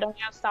True. why don't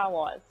we have Star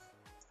Wars?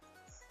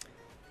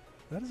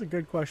 That is a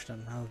good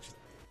question. Now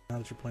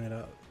that you point it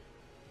out.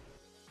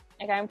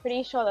 Like I'm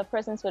pretty sure the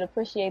persons would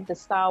appreciate the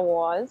Star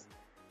Wars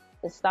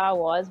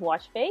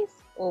watch face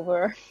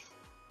over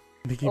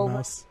Mickey over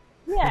Mouse.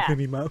 yeah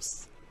Minnie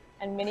Mouse.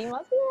 and Minnie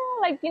Mouse.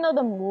 Yeah, like you know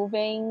the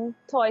moving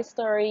Toy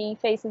Story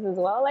faces as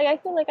well. Like I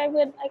feel like I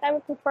would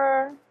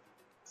prefer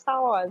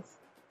Star Wars.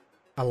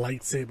 A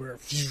lightsaber.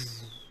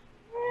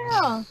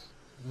 Yeah.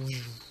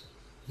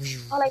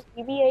 Or like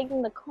BB-8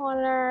 in the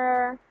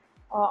corner,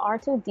 or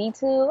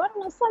R2-D2. I don't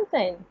know,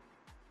 something.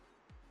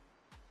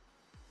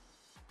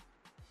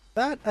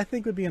 That I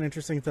think would be an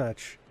interesting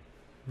touch.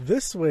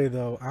 This way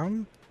though, I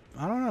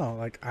don't know,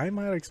 like I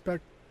might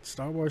expect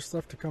Star Wars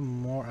stuff to come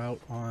more out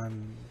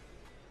on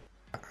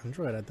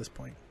Android at this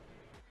point.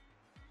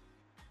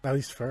 At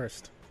least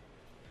first.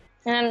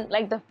 And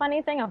like the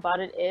funny thing about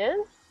it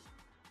is,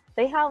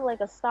 they have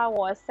like a Star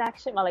Wars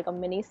section, or like a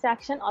mini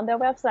section on their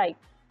website.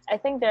 I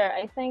think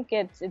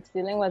it's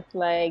dealing with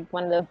like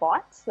one of the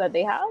bots that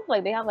they have.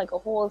 Like they have like a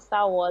whole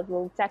Star Wars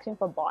little section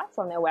for bots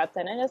on their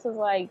website, and this is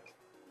like,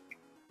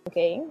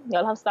 okay,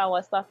 y'all have Star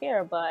Wars stuff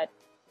here, but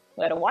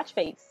where the watch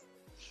face?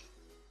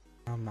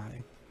 Oh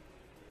my.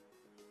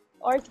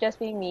 Or it's just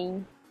be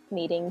me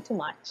needing too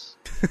much.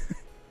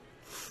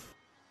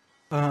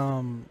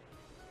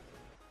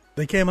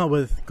 They came out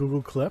with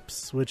Google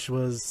Clips, which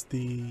was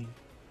the,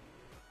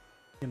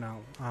 kind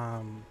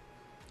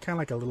of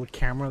like a little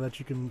camera that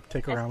you can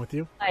take around with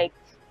you. Like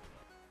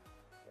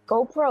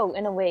GoPro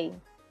in a way.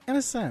 In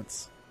a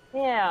sense.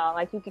 Yeah,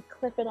 like you could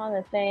clip it on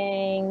the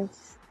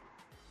things.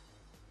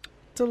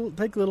 To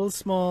take little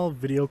small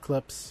video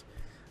clips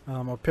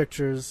or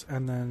pictures,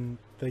 and then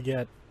they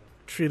get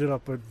treated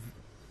up with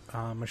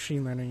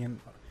machine learning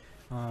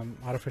and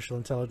artificial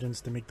intelligence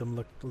to make them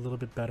look a little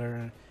bit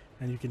better,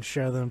 and you can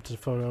share them to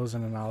photos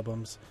and in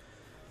albums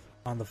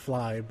on the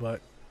fly.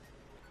 But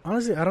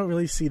honestly, I don't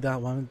really see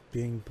that one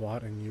being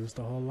bought and used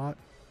a whole lot.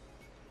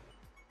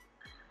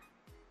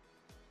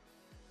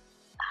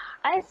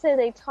 I'd say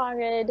they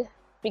target,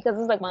 because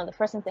it's like one of the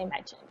first things they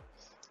mentioned,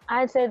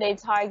 I'd say they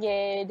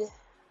target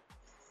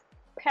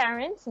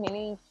parents,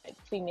 meaning like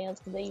females,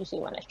 because they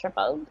usually want to strip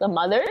out the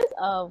mothers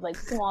of like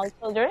small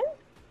children.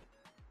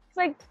 It's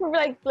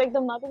like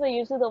the mothers are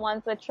usually the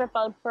ones that trip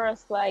out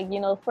first, like,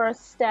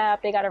 first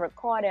step, they got to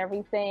record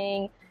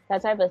everything,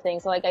 that type of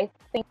thing. So like I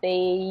think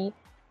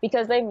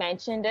because they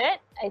mentioned it,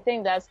 I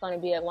think that's going to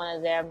be like one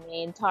of their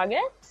main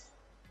targets.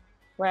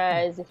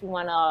 Whereas if you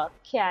want to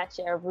catch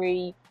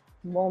every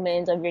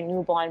moment of your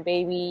newborn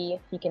baby,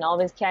 you can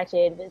always catch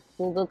it with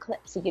Google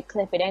Clips. You can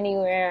clip it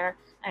anywhere,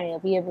 and it'll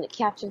be able to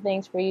capture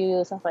things for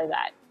you, stuff like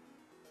that.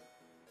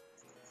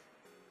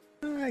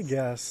 I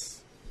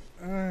guess.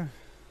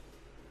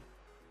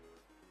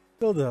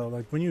 Still though,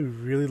 like when you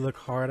really look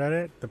hard at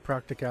it, the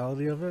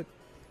practicality of it.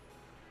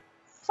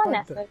 It's not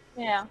necessary.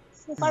 Yeah,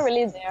 it's not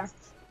really there.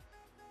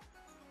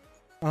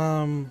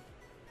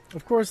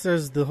 Of course,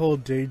 there's the whole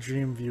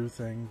daydream view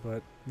thing,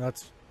 but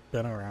that's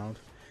been around.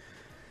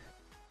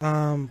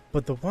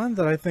 But the one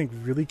that I think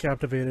really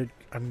captivated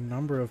a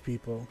number of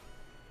people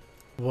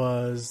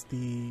was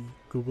the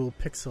Google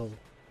Pixel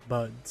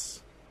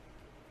Buds.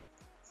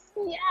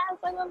 Yes,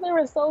 I thought they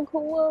were so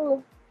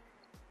cool.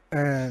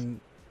 And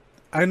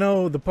I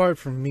know the part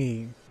for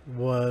me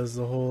was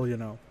the whole,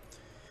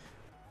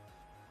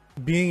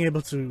 being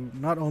able to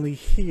not only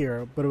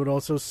hear, but it would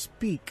also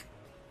speak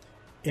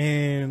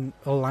in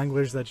a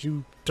language that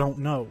you don't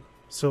know.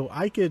 So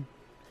and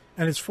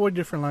it's 4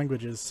 different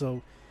languages,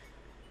 so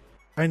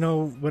I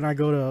know when I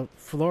go to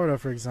Florida,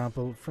 for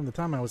example, from the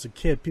time I was a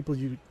kid,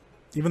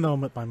 even though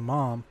I'm with my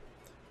mom,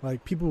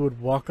 like people would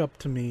walk up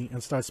to me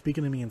and start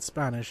speaking to me in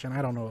Spanish, and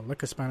I don't know a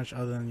lick of Spanish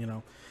other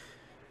than,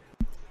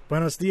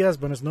 buenos dias,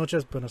 buenas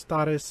noches, buenas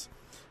tardes,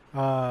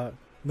 no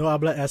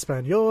habla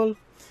español,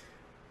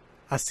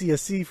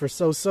 así for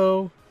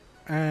so,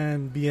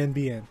 and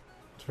bien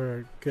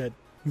for good.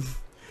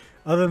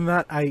 Other than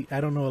that, I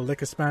don't know a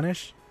lick of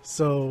Spanish,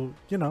 so,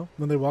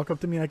 when they walk up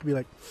to me, I could be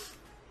like,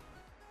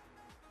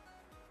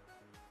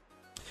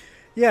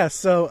 yeah,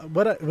 so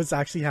what's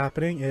actually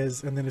happening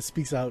is, and then it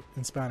speaks out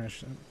in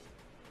Spanish.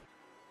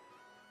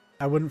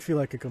 I wouldn't feel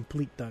like a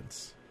complete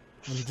dunce.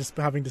 I'm just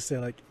having to say,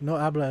 like, no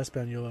habla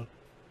español.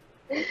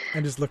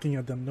 And just looking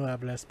at them, no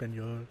habla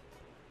español.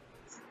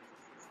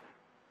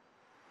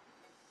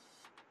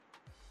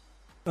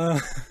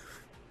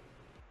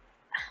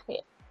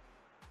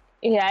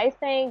 Yeah, I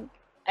think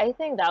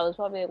that was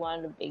probably one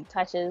of the big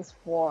touches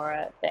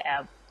for the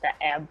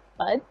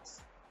AirBuds.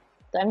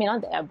 I mean,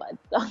 not the AirBuds.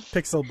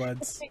 Pixel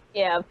Buds.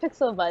 Yeah,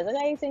 Pixel Buds. Like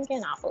I think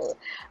in Apple.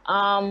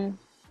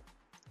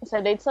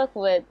 So they took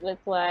with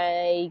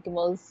like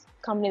most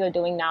companies are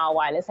doing now,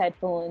 wireless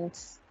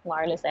headphones,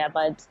 wireless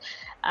AirBuds,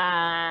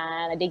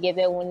 and they gave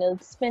their own little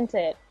spin to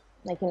it.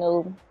 Like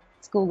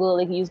it's Google.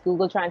 They can use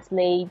Google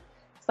Translate,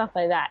 stuff stuff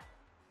like that.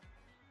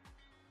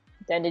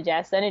 Then they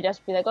just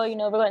be like, oh,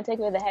 we're going to take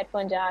away the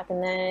headphone jack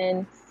and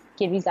then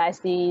give you guys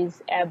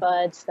these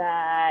earbuds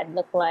that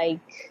look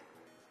like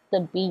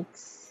the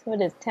Beats,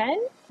 what is 10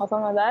 or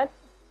something like that?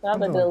 Well,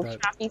 the little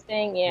strappy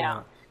thing,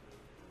 yeah.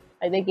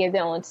 Like they gave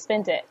their own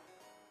spin to it.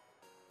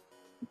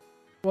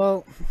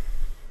 Well,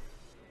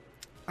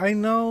 I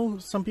know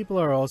some people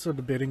are also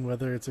debating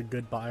whether it's a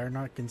good buy or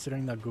not,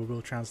 considering that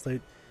Google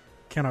Translate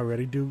can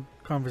already do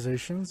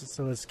conversations.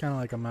 So it's kind of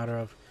like a matter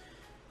of,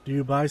 do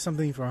you buy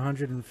something for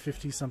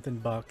 150 something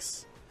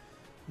bucks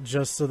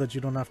just so that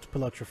you don't have to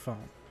pull out your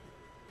phone?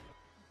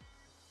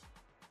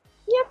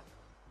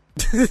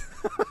 Yep.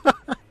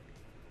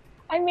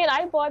 I mean,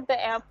 I bought the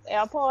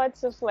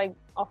AirPods just like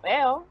off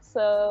air,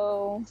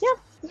 so yeah.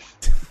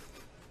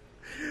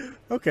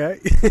 Okay.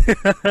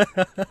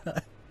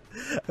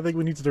 I think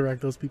we need to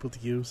direct those people to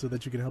you so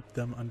that you can help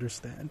them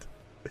understand.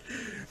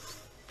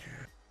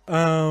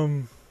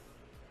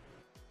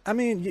 I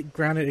mean,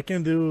 granted, it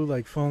can do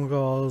like phone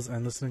calls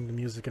and listening to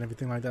music and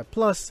everything like that.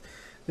 Plus,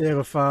 they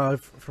have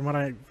from what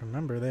I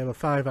remember, they have a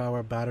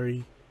 5-hour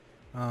battery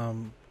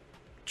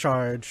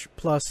charge.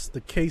 Plus,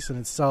 the case in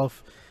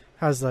itself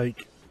has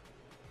like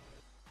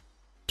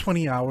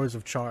 20 hours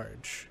of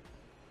charge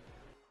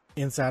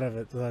inside of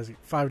it. There's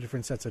like 5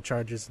 different sets of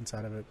charges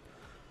inside of it.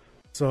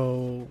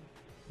 So,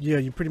 yeah,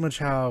 you pretty much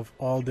have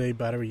all day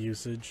battery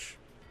usage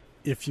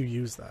if you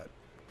use that,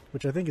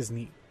 which I think is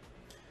neat.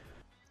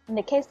 And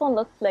the case don't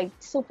look like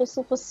super,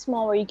 super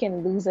small where you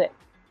can lose it.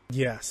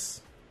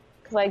 Yes.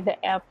 Cause like the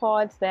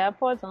AirPods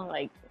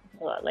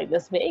are like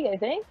this big, I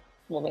think.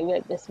 Well, maybe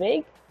like this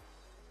big.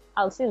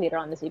 I'll see later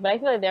on this week, but I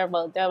feel like they're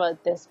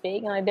about this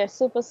big, and like they're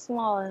super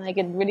small, and like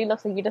it really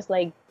looks like you just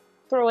like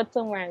throw it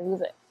somewhere and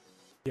lose it.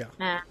 Yeah.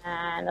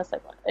 And that's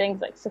like what? I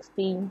think it's like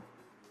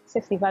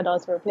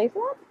 $65 to replace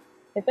that.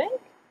 I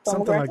think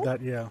something like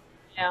that. Yeah.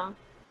 Yeah.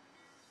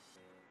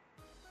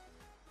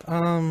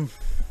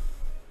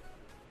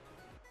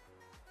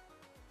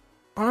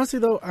 Honestly,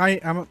 though,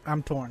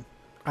 I'm torn.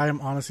 I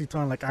am honestly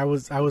torn. Like I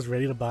was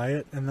ready to buy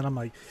it, and then I'm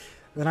like,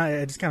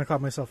 I just kind of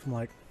caught myself. I'm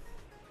like,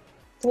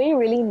 do we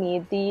really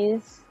need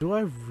these? Do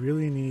I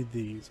really need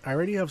these? I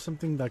already have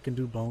something that can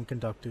do bone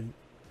conducting.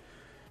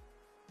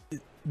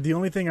 The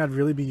only thing I'd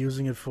really be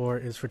using it for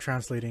is for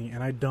translating,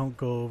 and I don't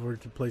go over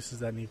to places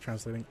that need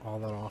translating all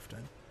that often.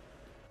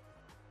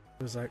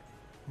 It was like,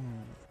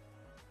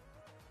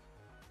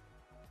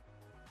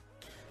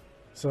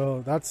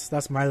 So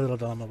that's my little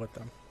dilemma with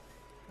them.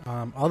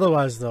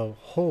 Otherwise, though,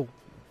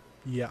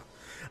 yeah.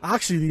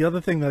 Actually, the other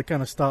thing that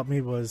kind of stopped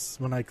me was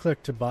when I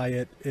clicked to buy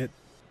it,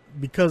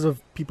 because of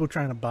people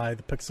trying to buy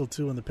the Pixel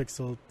 2 and the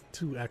Pixel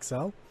 2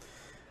 XL,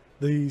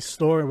 the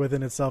store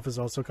within itself is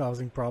also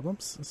causing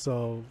problems.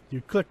 So you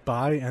click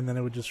buy, and then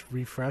it would just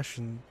refresh,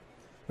 and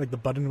like the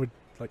button would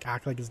like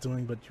act like it's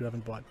doing, but you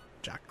haven't bought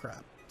jack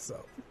crap.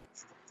 So,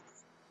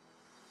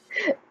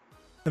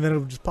 and then it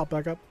would just pop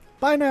back up.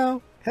 Buy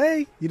now.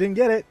 Hey, you didn't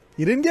get it.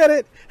 You didn't get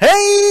it.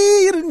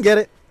 Hey, you didn't get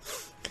it.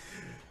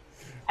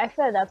 I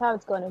feel that's how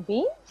it's going to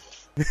be.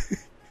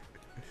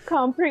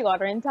 Come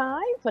pre-ordering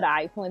time for the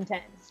iPhone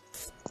 10.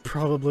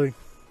 Probably.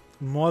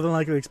 More than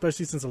likely,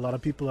 especially since a lot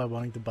of people are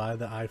wanting to buy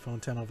the iPhone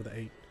 10 over the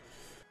 8.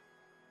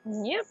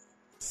 Yep.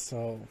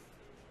 So,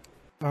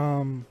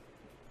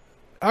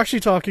 actually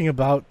talking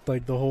about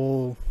like the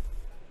whole,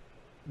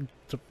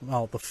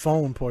 the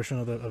phone portion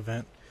of the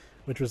event,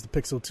 which was the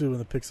Pixel 2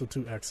 and the Pixel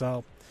 2 XL.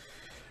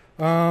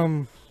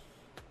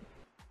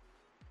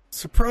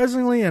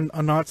 Surprisingly and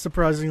not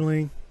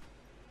surprisingly,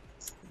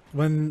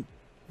 when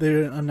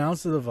they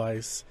announced the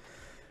device,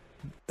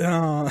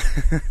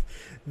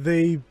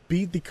 they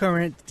beat the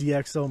current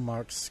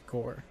DxOMark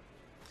score,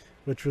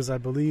 which was, I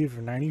believe,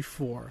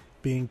 94,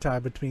 being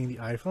tied between the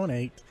iPhone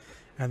 8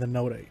 and the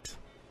Note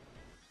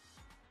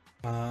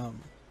 8.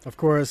 Of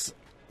course,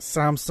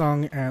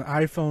 Samsung and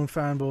iPhone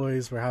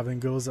fanboys were having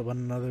goes at one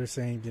another,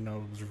 saying, it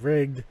was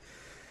rigged,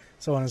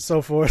 so on and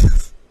so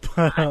forth.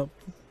 But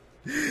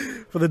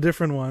for the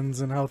different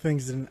ones and how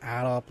things didn't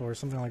add up or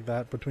something like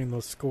that between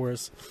those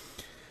scores.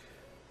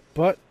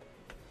 But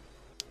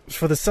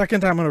for the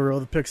second time in a row,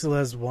 the Pixel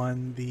has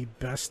won the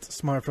best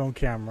smartphone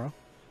camera.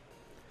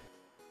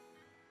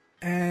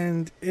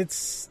 And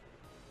it's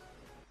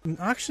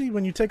actually,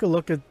 when you take a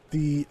look at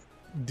the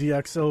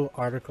DxO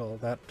article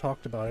that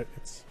talked about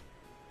it,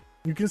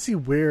 you can see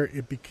where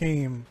it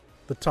became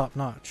the top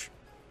notch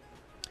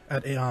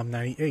at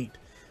 98.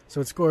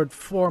 So it scored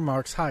 4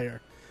 marks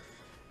higher.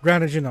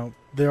 Granted,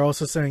 they're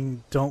also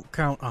saying don't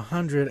count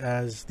 100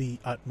 as the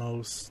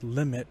utmost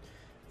limit.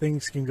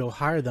 Things can go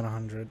higher than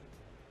 100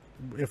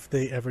 if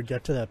they ever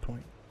get to that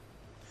point.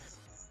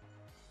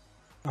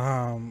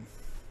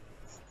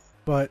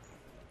 But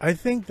I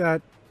think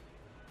that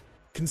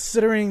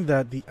considering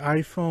that the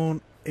iPhone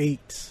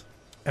 8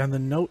 and the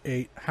Note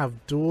 8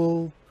 have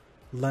dual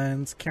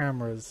lens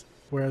cameras,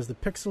 whereas the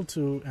Pixel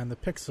 2 and the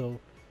Pixel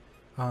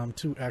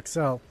 2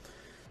 XL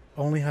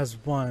only has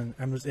one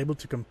and was able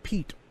to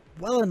compete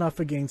well enough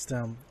against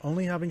them,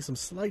 only having some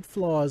slight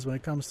flaws when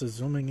it comes to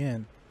zooming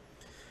in.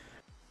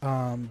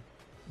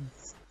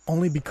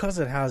 only because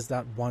it has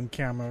that one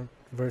camera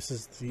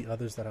versus the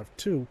others that have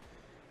two,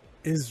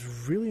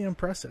 is really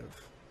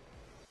impressive.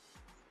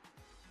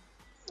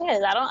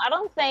 Yes, I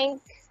don't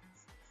think,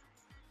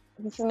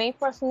 for me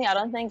personally, I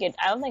don't think it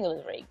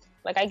was rigged.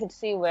 Like I could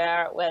see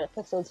where the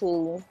Pixel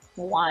 2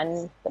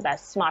 won the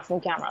best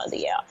smartphone camera of the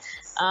year.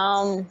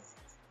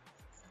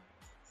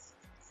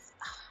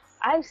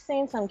 I've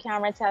seen some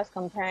camera tests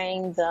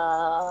comparing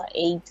the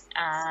 8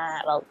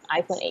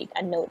 iPhone 8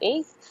 and Note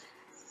 8.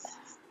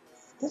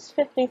 It's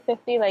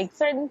 50-50, like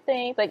certain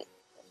things,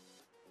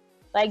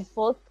 like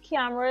both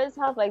cameras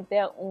have like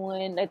their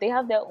own, like they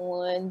have their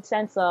own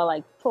sensor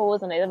like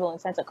pros and they have their own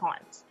sensor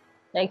cons.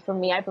 Like for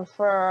me, I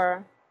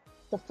prefer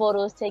the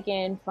photos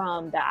taken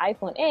from the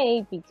iPhone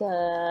 8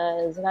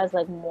 because it has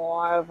like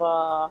more of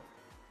a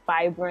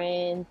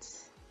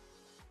vibrant,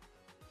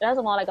 it has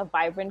more like a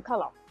vibrant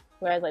color.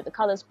 Whereas like the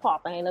colors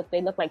pop and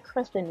they look like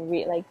crisp and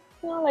like,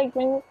 you know, like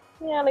when,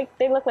 yeah, like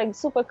they look like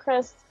super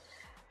crisp.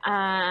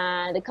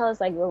 And the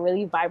colors like were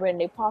really vibrant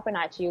and they popping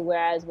at you,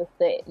 whereas with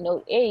the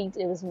Note 8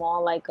 it was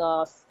more like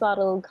a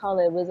subtle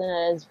color. It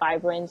wasn't as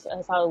vibrant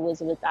as how it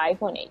was with the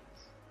iPhone 8.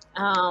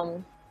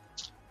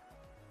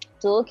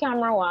 Dual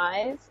camera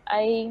wise,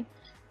 I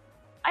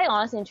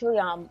honestly and truly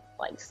am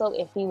like so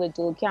iffy with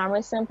dual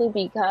cameras simply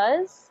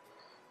because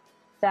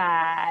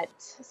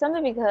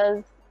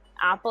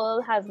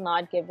Apple has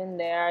not given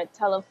their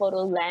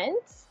telephoto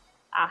lens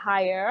a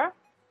higher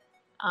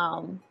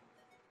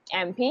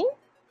MP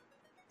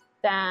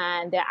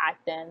than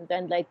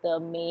like the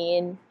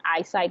main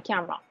iSight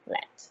camera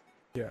lens.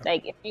 Yeah.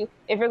 Like if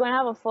you're gonna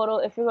have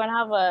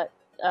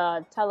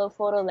a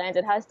telephoto lens,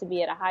 it has to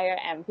be at a higher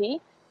MP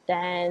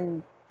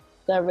than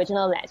the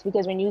original lens,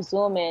 because when you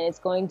zoom in, it's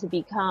going to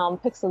become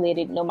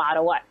pixelated no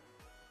matter what.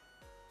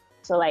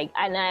 So like,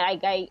 and I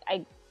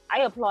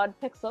applaud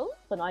Pixel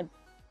for not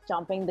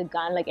jumping the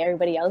gun like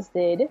everybody else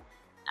did.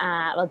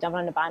 Jumping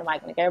on the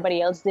bandwagon like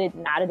everybody else did,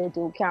 and added a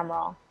dual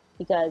camera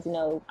because, you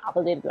know,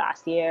 Apple did it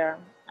last year.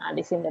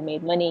 They seem to have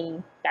made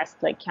money. That's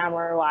like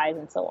camera wise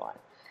and so on.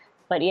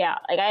 But yeah,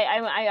 like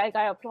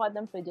I applaud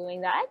them for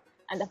doing that,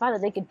 and the fact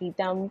that they could beat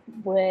them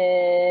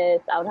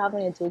without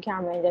having a dual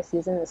camera and just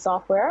using the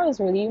software was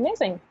really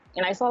amazing.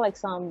 And I saw like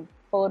some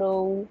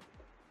photo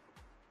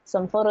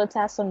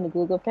tests on the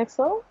Google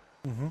Pixel.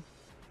 Mm-hmm.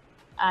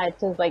 It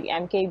was like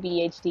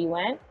MKBHD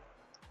went.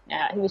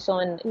 He was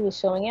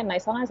showing it, and I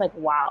saw it, and I was like,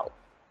 wow.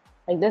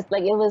 Like this,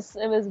 like it was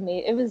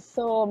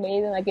so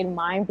amazing, like it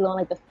mind blowing.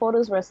 Like the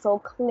photos were so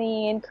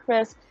clean,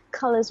 crisp,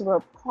 colors were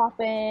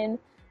popping.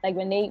 Like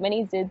when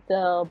he did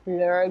the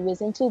blur, it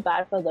wasn't too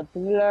bad for the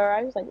blur.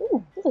 I was like,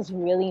 ooh, this is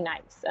really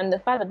nice. And the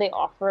fact that they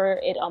offer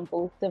it on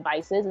both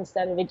devices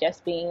instead of it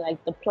just being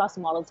like the Plus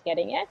models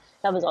getting it,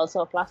 that was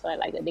also a plus that I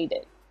like that they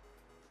did.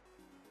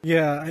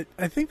 Yeah,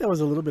 I think that was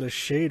a little bit of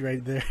shade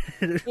right there.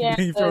 Yeah,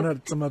 Being thrown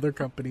at some other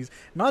companies,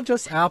 not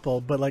just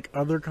Apple, but like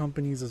other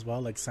companies as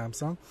well, like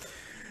Samsung.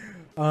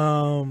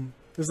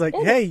 It's like,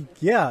 hey,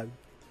 yeah,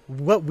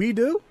 what we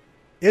do,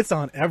 it's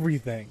on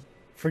everything.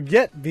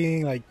 Forget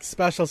being like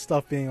special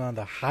stuff being on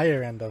the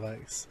higher end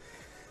device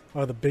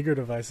or the bigger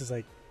device. It's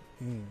like,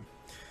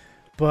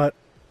 But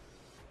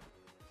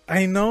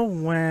I know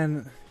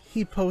when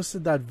he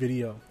posted that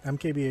video,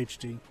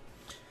 MKBHD,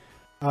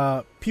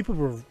 people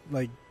were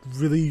like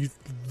really,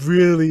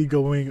 really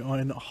going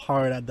on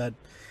hard at that.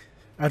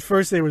 At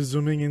first, they were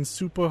zooming in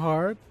super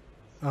hard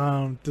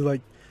to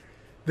like.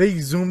 They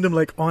zoomed him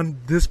like on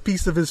this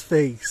piece of his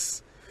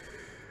face,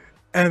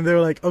 and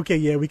they're like, "Okay,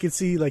 yeah, we can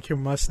see like your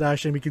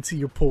mustache and we can see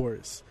your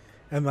pores,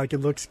 and like it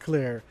looks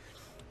clear."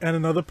 And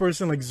another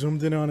person like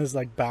zoomed in on his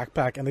like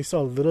backpack, and they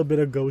saw a little bit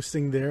of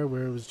ghosting there,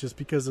 where it was just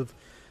because of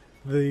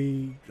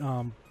the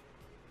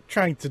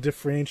trying to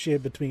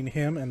differentiate between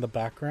him and the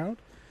background,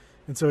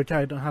 and so it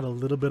kind of had a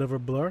little bit of a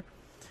blur.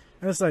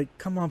 And it's like,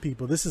 come on,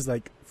 people, this is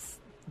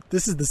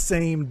the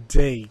same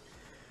day.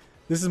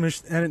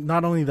 And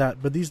not only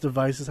that, but these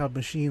devices have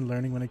machine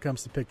learning when it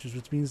comes to pictures,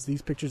 which means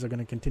these pictures are going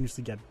to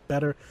continuously get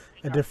better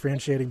at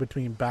differentiating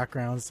between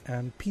backgrounds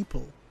and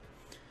people.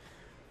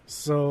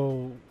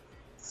 So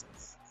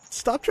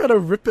stop trying to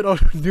rip it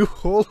out a new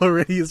hole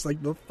already. It's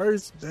like the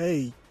first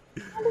day.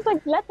 I was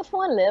like, let the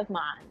phone live,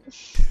 man.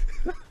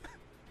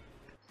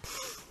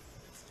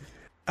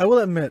 I will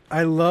admit,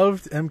 I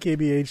loved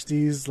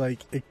MKBHD's like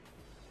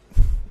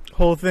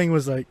whole thing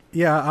was like,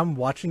 yeah, I'm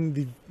watching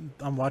the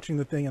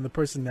thing, and the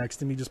person next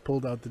to me just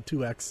pulled out the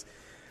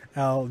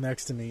 2XL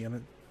next to me,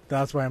 and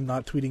that's why I'm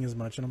not tweeting as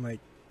much. And I'm like,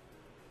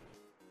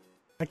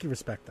 I can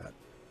respect that.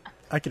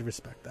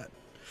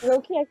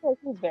 Low-key, I feel like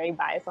he's very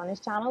biased on his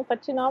channel,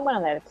 but you know, I'm gonna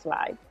let it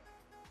slide.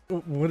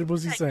 What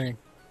was he saying?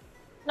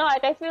 No,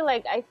 like I feel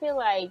like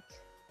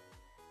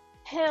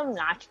him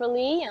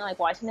naturally, and like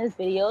watching his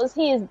videos,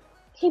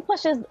 he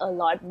pushes a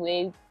lot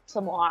way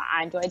to more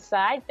Android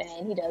side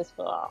than he does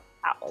for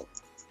Apple.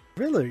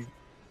 Really?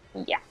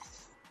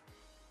 Yes.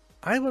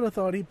 I would have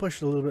thought he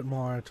pushed a little bit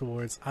more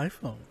towards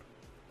iPhone.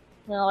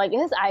 You know, like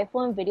his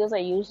iPhone videos are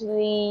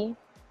usually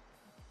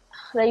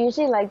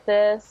like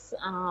this.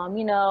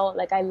 You know,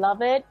 like I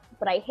love it,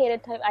 but I hate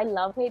it. I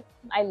love hate.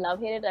 I love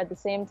hate it at the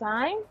same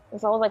time.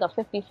 It's always like a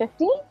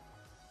 50-50.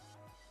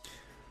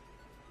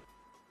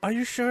 Are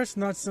you sure it's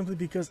not simply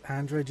because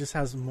Android just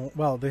has more?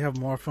 Well, they have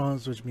more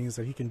phones, which means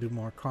that he can do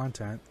more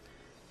content,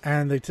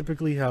 and they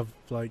typically have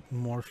like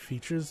more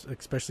features,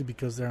 especially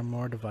because there are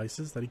more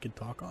devices that he can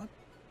talk on.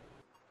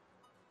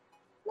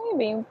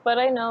 Maybe, but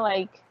I know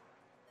like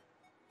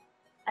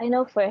I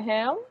know for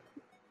him,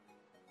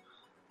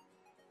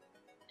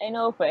 I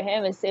know for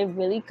him, it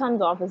really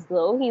comes off as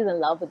though he's in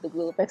love with the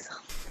Google Pixel.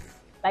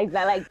 Like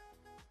that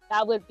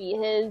would be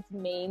his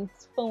main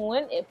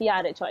phone if he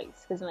had a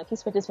choice. Because like he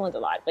switches phones a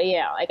lot. But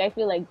yeah, like I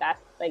feel like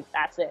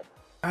that's it.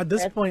 At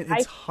this point,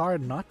 it's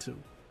hard not to.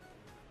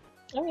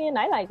 I mean,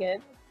 I like it.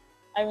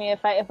 I mean,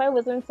 if I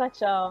wasn't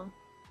such a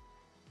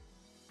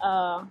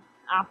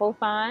Apple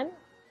fan,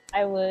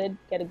 I would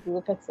get a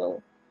Google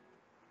Pixel.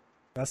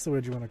 That's the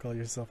word you want to call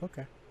yourself.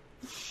 Okay.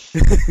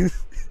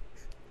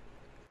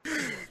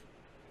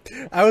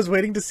 I was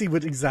waiting to see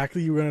what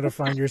exactly you were going to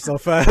define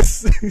yourself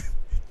as.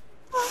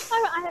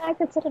 I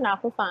consider an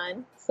Apple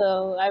fan,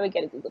 so I would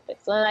get a Google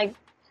Pixel. And like,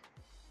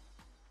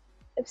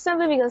 it's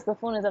simply because the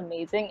phone is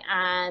amazing,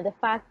 and the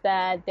fact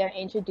that they're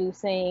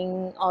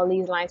introducing all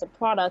these lines of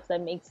products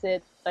that makes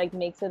it like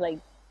it's kind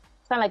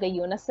of like a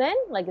unison,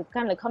 like it's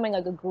kind of like coming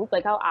like a group,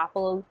 like how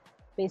Apple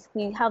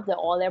basically have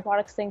all their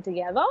products synced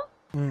together.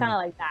 It's kind of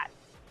like that.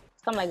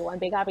 It's kind of like one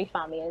big happy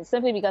family, and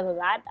simply because of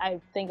that,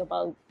 I think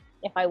about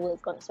if I was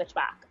going to switch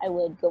back, I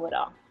would go with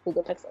a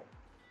Google Pixel.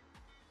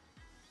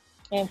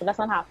 But that's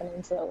not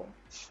happening, so...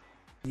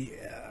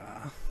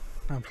 Yeah,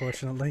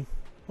 unfortunately.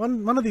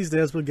 One of these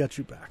days we'll get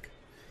you back.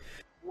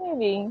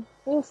 Maybe.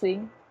 We'll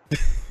see.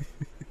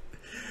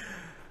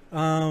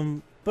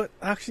 But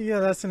actually, yeah,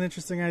 that's an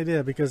interesting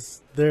idea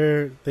because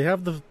they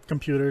have the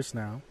computers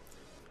now.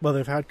 Well,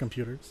 they've had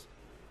computers.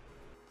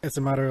 It's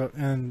a matter of...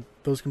 And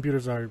those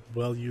computers are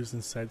well used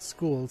inside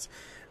schools.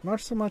 Not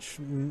so much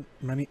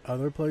many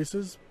other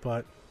places,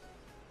 but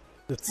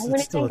it's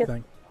still a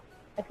thing.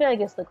 I feel like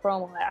it's the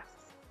Chrome OS.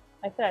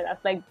 I feel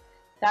like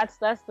that's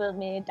the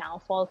main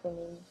downfall for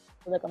me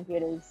for the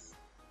computers.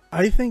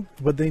 I think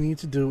what they need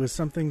to do is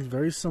something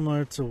very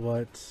similar to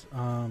what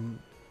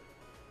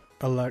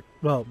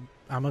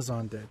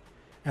Amazon did,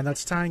 and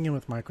that's tying in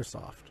with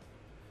Microsoft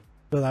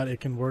so that it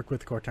can work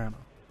with Cortana.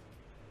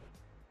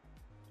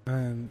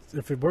 And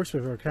if it works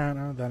with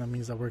Cortana, then it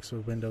means that it works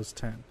with Windows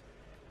 10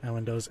 and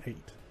Windows 8.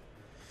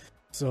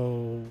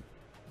 So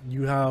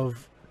you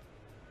have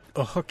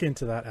a hook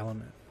into that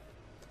element,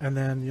 and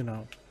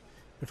then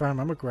if I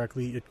remember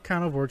correctly, it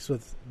kind of works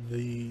with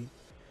the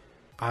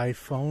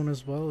iPhone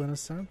as well, in a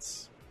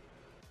sense.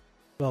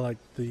 Well, like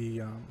the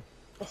home,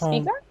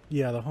 speaker?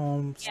 Yeah, the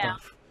home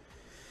stuff.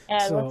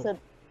 Yeah, so,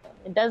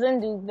 it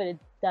doesn't do what it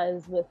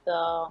does with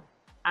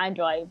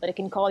Android, but it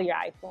can call your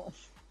iPhone.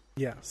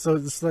 Yeah, so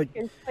it's like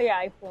it can call your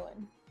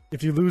iPhone.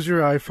 If you lose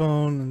your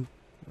iPhone,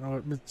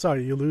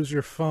 you lose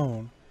your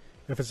phone.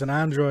 If it's an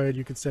Android,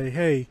 you could say,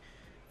 "Hey,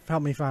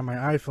 help me find my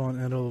iPhone,"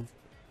 and it'll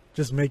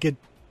just make it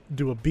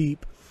do a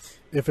beep.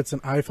 If it's an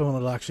iPhone,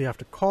 it'll actually have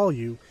to call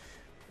you,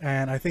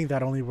 and I think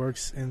that only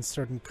works in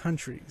certain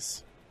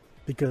countries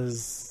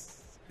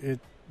because it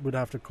would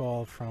have to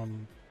call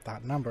from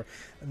that number.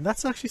 And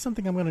that's actually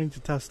something I'm going to need to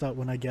test out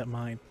when I get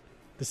mine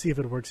to see if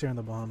it works here in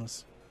the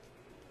Bahamas.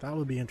 That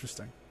would be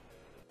interesting.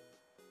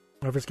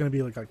 Or if it's going to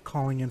be like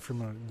calling in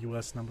from a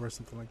US number or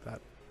something like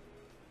that.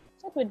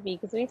 That would be,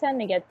 because we tend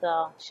to get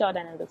the short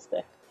end of the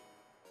stick.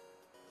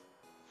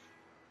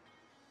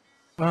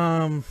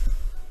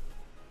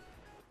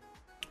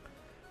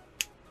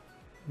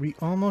 We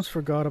almost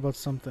forgot about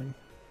something.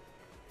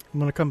 I'm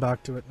going to come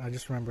back to it. I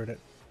just remembered it.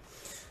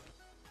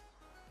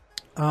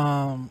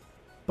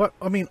 But,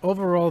 I mean,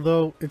 overall,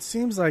 though, it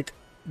seems like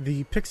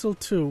the Pixel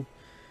 2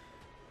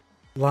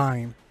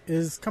 line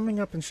is coming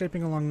up and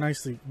shaping along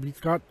nicely.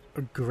 We've got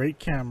a great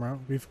camera.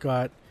 We've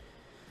got,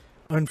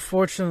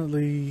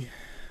 unfortunately,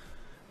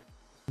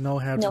 no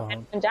headphone. No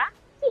headphone jack?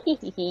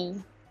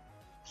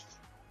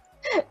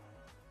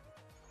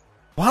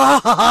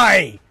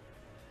 Why?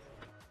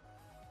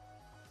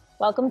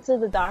 Welcome to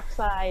the dark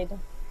side.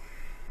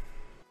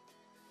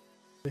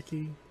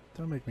 Vicky,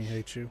 don't make me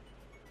hate you.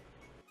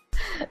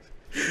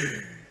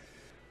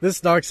 This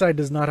dark side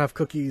does not have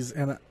cookies,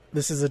 and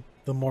this is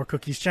the More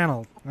Cookies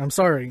channel. I'm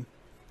sorry.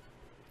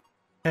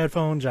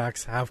 Headphone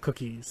jacks have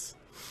cookies.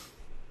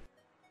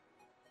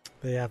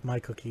 They have my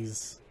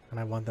cookies, and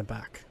I want them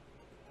back.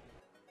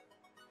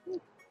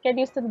 Get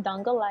used to the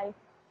dongle life.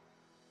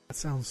 That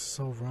sounds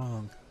so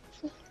wrong.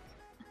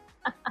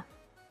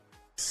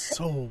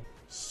 So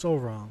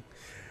wrong.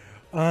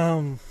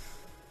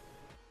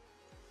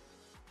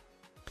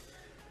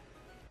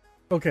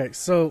 Okay,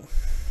 so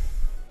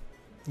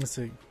let's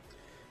see.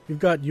 You've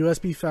got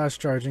USB fast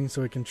charging,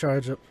 so it can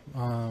charge up.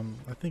 I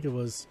think it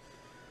was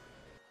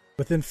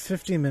within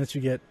 15 minutes.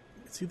 You get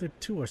it's either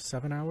 2 or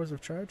 7 hours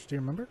of charge. Do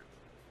you remember?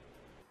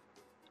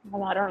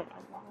 Well, I don't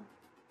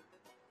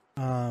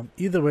remember.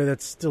 Either way,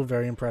 that's still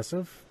very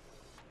impressive.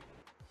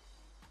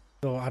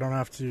 So I don't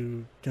have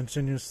to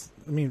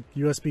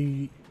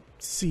USB-C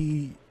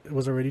it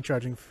was already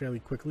charging fairly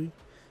quickly.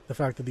 The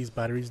fact that these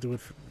batteries do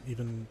it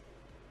even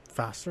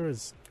faster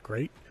is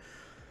great.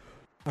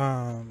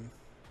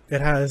 It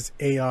has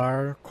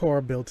AR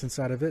core built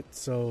inside of it,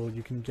 so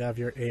you can have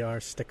your AR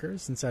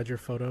stickers inside your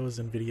photos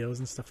and videos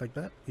and stuff like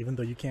that, even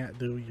though you can't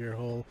do your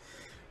whole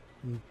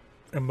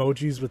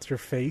emojis with your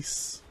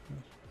face.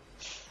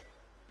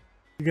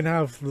 You can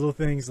have little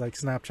things like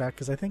Snapchat,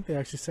 because I think they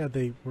actually said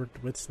they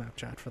worked with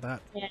Snapchat for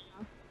that. Yeah.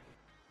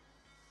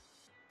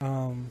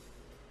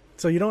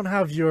 So you don't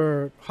have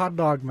your hot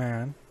dog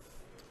man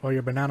or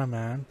your banana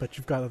man, but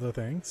you've got other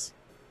things.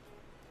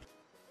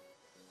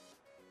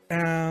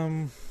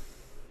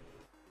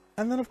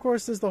 And then, of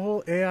course, there's the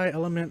whole AI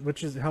element,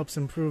 which helps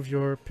improve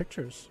your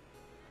pictures.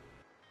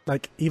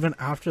 Like, even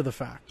after the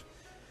fact.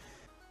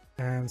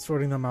 And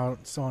sorting them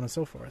out, so on and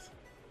so forth.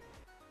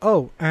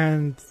 Oh,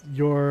 and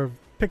your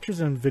pictures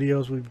and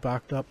videos will be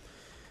backed up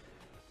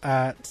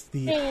at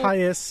the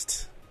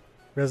highest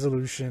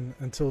resolution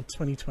until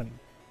 2020.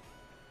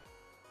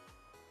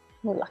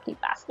 You lucky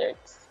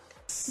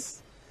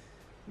bastards.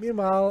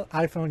 Meanwhile,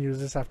 iPhone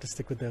users have to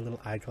stick with their little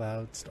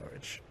iCloud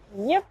storage.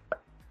 Yep.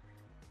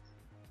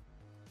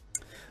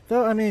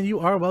 Though, I mean, you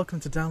are welcome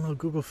to download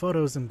Google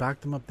Photos and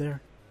back them up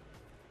there.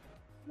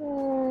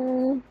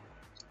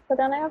 But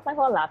then I have my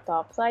whole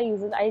laptop, so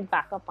I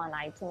back up on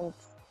iTunes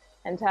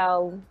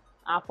until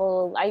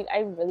Apple, I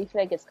really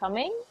feel like it's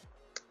coming,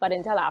 but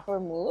until Apple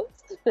removes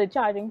the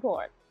charging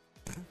port.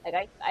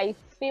 Like, I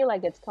feel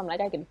like it's coming,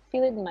 like I can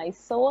feel it in my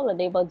soul that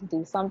they're about to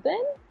do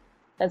something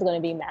that's going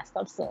to be messed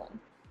up soon.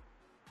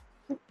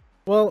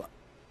 Well,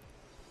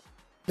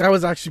 that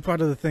was actually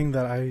part of the thing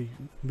that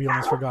we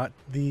almost forgot.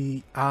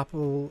 The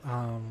Apple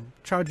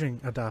charging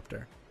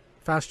adapter.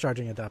 Fast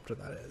charging adapter,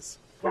 that is.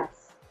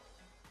 Yes.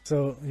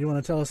 So, you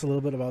want to tell us a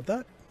little bit about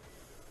that?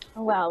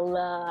 Well,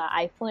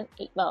 iPhone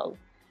 8, well,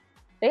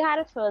 they had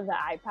it for the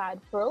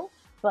iPad Pro,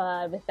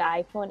 but with the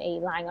iPhone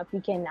 8 lineup,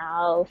 you can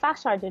now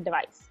fast charge your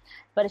device.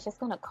 But it's just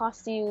going to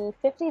cost you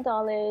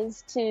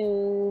 $50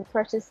 to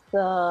purchase the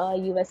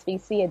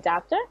USB-C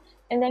adapter.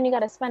 And then you got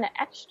to spend an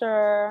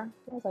extra,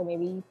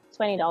 maybe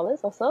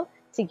 $20 or so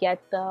to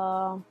get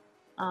the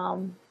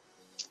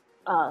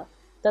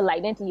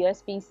Lightning to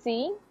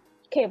USB-C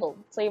cable.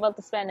 So you're about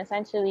to spend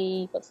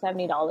essentially about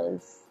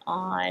 $70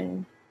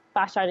 on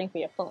fast charging for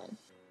your phone.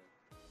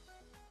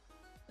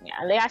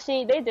 Yeah,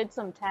 they did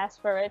some tests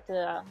for it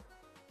to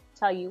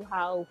tell you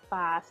how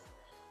fast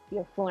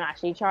your phone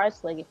actually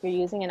charges. Like if you're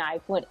using an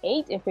iPhone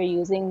 8, if you're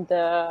using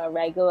the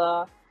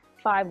regular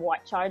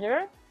 5-watt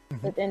charger,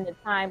 within the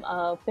time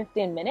of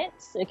 15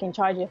 minutes, it can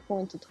charge your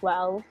phone to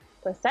 12%.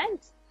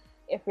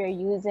 If you're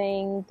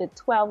using the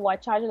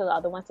 12-watt charger, the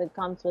other ones that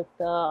comes with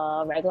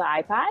the regular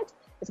iPad,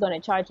 it's going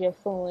to charge your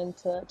phone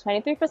to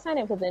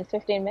 23% within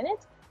 15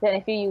 minutes. Then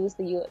if you use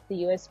the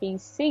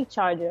USB-C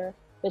charger,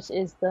 which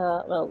is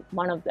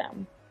one of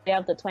them, they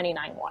have the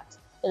 29 watts.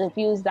 But if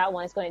you use that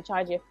one, it's going to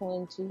charge your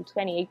phone to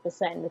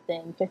 28%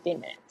 within 15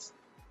 minutes.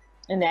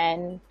 And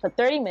then for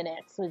 30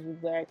 minutes, which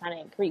is where it kind of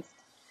increased,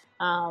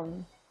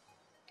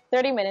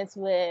 30 minutes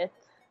with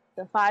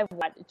the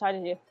 5-watt, it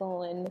charges your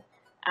phone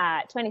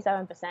at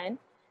 27%.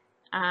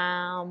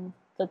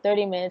 For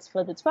 30 minutes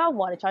for the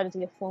 12-watt, it charges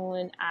your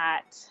phone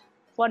at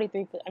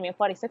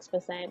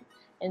 46%.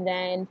 And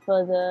then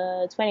for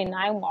the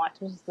 29 watts,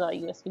 which is the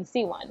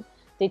USB-C one,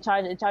 it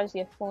charges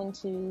your phone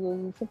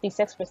to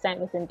 56%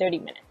 within 30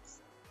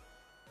 minutes.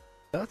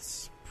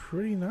 That's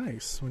pretty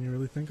nice when you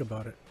really think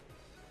about it.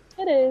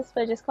 It is,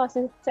 but it just costs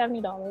you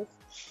 $70.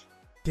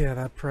 Yeah,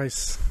 that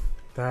price,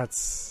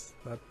 that's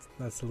a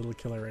little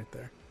killer right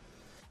there.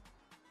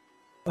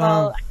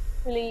 Well,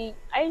 actually,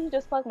 I usually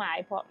just plug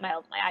my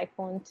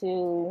iPhone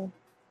to.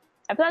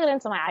 I plug it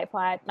into my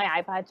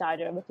iPad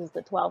charger, which is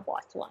the 12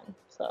 watts one.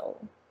 So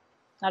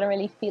I don't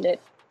really feel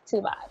it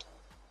too bad.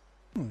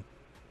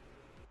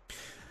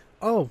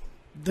 Oh,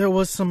 there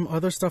was some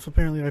other stuff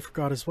apparently I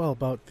forgot as well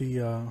about the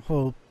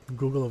whole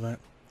Google event.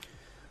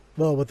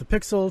 Well, with the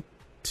Pixel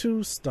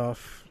 2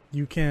 stuff,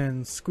 you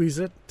can squeeze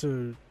it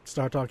to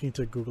start talking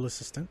to Google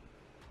Assistant,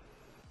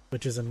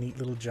 which is a neat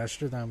little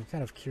gesture that I'm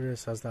kind of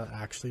curious as that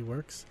actually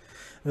works.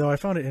 Though I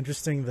found it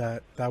interesting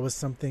that was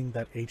something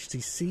that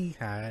HTC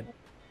had,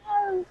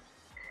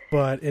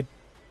 but it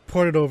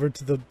ported over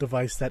to the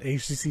device that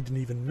HTC didn't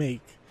even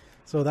make.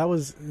 So that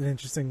was an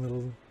interesting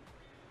little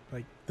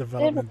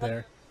development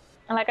there.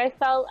 And I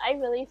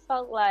really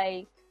felt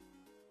like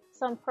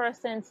some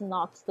persons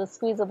knocked the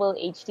squeezable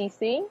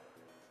HTC.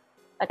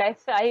 I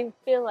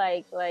feel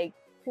like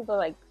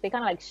people they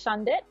kind of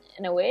shunned it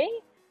in a way.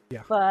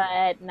 Yeah.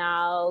 But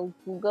now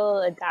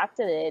Google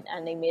adapted it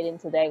and they made it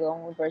into their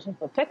own version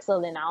for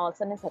Pixel. And now all of a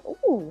sudden it's like,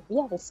 ooh, we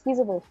have a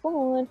squeezable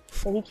phone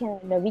that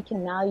we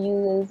can now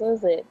use. What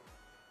is it?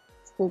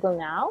 It's Google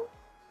Now?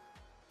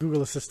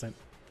 Google Assistant.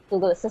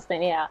 Google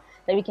Assistant, yeah.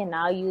 That we can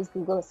now use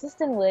Google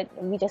Assistant with,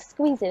 and we just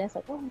squeeze it. And it's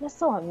like, oh, that's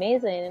so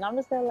amazing. And I'm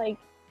just there like,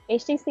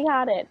 HTC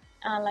had it.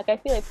 And I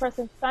feel like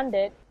person shunned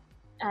it.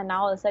 And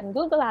now all of a sudden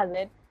Google has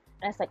it.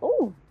 And it's like,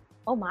 oh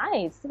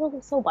my,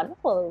 it's so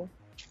wonderful.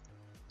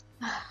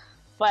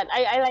 But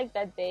I like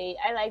that they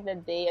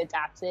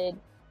adapted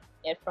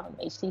it from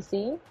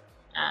HTC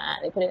and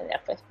they put it in their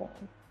first phone.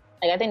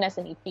 Like I think that's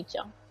a neat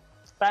feature.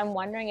 But I'm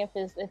wondering if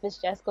it's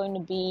just going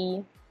to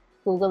be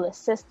Google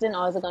Assistant,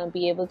 or is it going to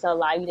be able to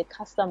allow you to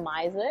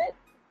customize it?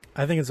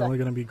 I think it's only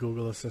going to be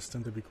Google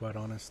Assistant, to be quite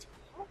honest.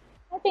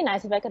 It'd be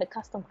nice if I could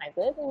customize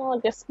it. You know,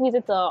 like just squeeze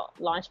it to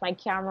launch my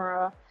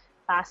camera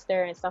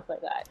faster and stuff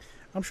like that.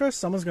 I'm sure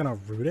someone's going to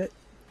root it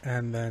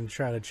and then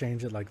try to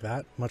change it like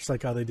that, much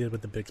like how they did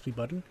with the Bixby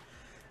button.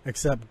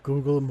 Except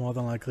Google more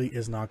than likely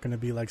is not going to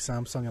be like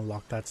Samsung and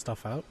lock that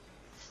stuff out.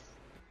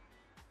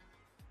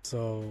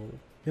 So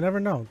you never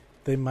know.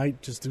 They might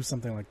just do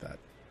something like that.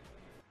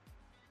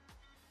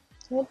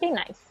 It would be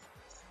nice.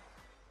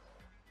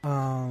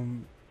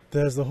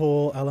 There's the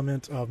whole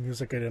element of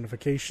music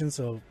identification,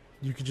 so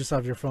you could just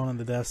have your phone on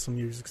the desk, some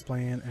music's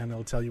playing, and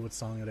it'll tell you what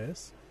song it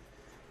is.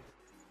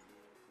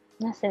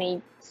 That's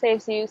neat.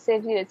 Saves you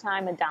the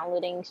time of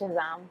downloading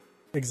Shazam.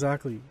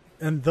 Exactly.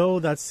 And though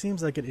that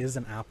seems like it is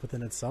an app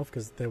within itself,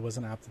 because there was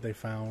an app that they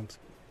found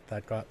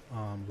that got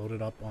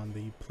loaded up on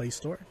the Play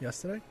Store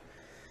yesterday.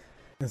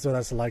 And so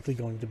that's likely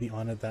going to be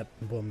on it that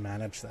will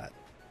manage that.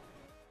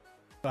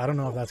 But I don't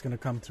know if that's going to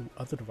come to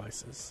other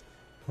devices.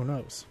 Who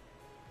knows?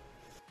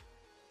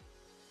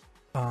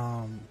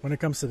 When it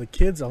comes to the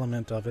kids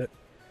element of it,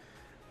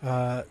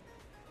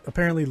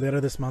 apparently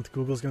later this month,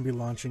 Google's going to be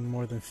launching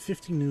more than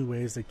 50 new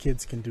ways that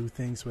kids can do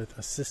things with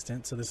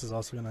Assistant. So this is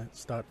also going to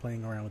start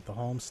playing around with the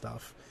home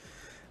stuff,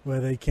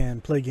 where they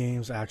can play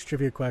games, ask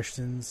trivia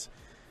questions.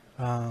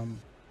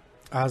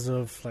 As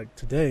of like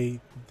today,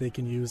 they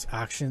can use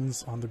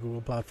actions on the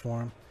Google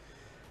platform,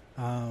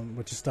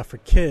 which is stuff for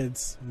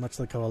kids, much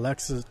like how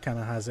Alexa kind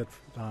of has it.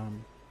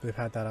 They've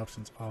had that up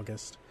since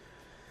August.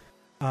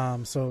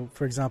 So,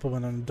 for example,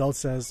 when an adult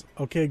says,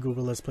 "Okay,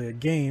 Google, let's play a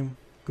game,"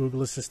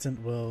 Google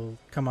Assistant will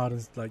come out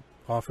and like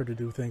offer to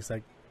do things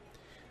like,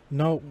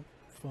 "No,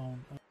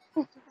 phone."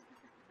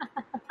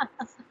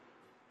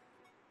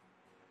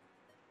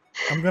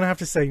 I'm gonna have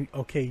to say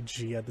 "Okay,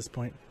 G" at this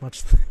point.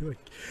 Much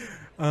like,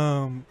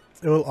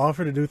 it will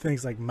offer to do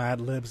things like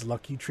Mad Libs,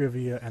 Lucky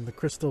Trivia, and the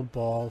Crystal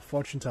Ball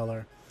Fortune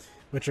Teller,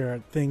 which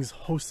are things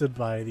hosted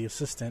by the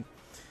assistant.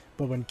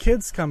 But when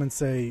kids come and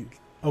say,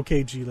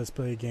 "Okay, G, let's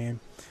play a game,"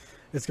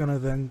 it's going to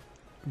then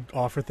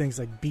offer things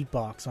like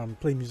beatbox,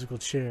 play musical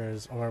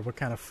chairs, or what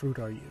kind of fruit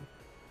are you?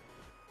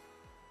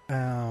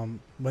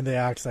 When they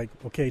ask like,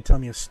 "Okay, tell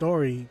me a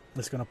story,"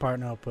 it's going to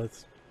partner up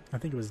with, I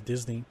think it was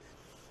Disney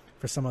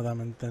for some of them,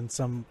 and then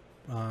some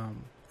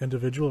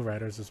individual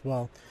writers as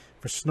well,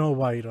 for Snow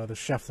White or the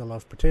Chef That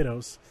Loves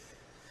Potatoes.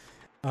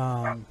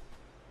 And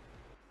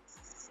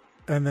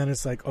then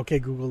it's like, "Okay,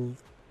 Google,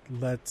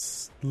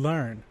 let's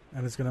learn,"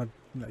 and it's going to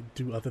like,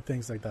 do other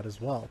things like that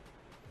as well.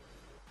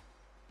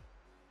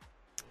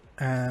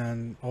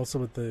 And also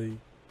with the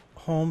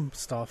home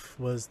stuff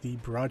was the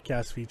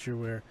broadcast feature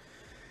where,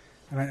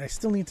 and I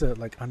still need to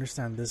like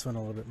understand this one a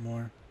little bit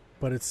more,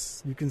 but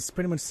it's, you can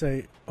pretty much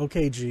say,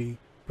 "Okay, G,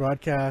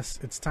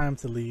 broadcast, it's time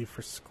to leave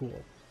for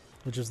school,"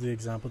 which is the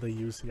example they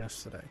used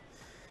yesterday.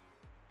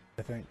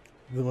 I think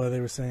the way they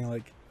were saying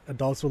like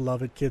adults will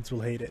love it, kids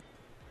will hate it,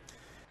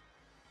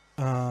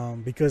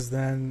 because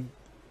then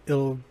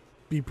it'll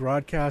be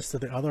broadcast to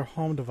the other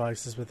home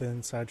devices within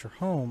inside your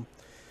home,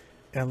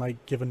 and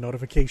like give a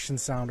notification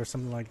sound or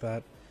something like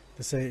that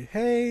to say,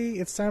 "Hey,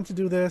 it's time to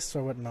do this,"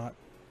 or whatnot.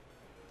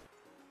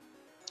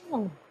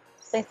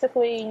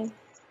 Basically,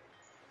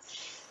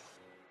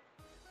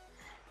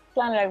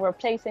 kind of like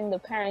replacing the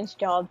parents'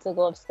 job to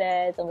go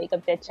upstairs and wake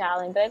up their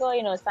child and be like, "Oh,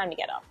 you know, it's time to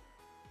get up."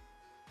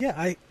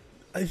 Yeah,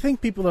 I think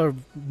people are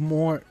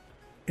more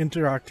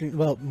interacting,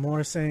 well,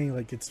 more saying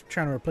like it's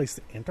trying to replace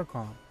the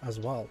intercom as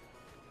well.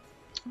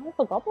 I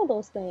forgot all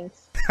those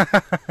things.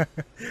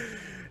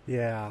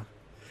 Yeah.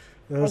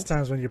 Those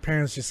times when your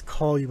parents just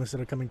call you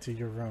instead of coming to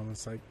your room,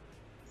 it's like,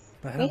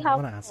 I don't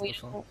want to answer the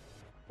phone.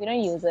 We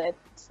don't use it,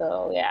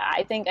 so yeah.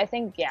 I think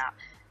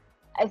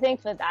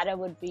for that it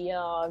would be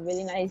a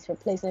really nice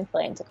replacement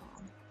for intercom.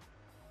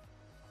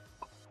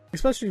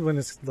 Especially when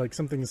it's like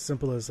something as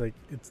simple as like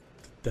it's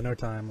dinner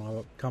time,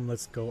 or "Come,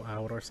 let's go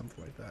out," or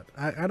something like that.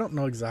 I don't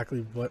know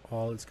exactly what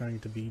all it's going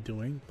to be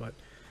doing, but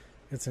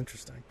it's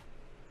interesting.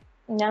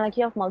 Yeah, like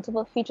you have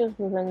multiple features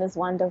within this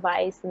one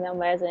device, and then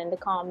whereas an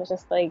intercom is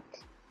just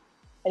like,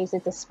 I use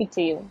it to speak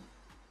to you.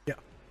 Yeah.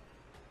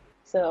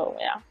 So,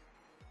 yeah.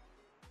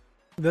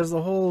 There's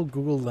the whole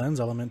Google Lens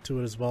element to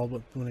it as well,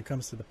 but when it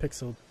comes to the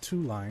Pixel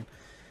 2 line,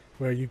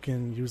 where you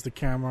can use the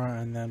camera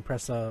and then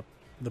press the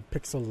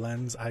Pixel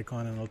Lens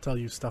icon, and it'll tell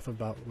you stuff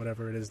about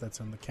whatever it is that's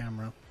on the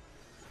camera.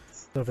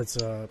 So if it's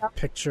a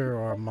picture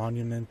or a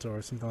monument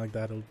or something like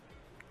that, it'll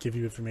give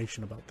you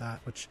information about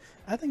that, which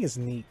I think is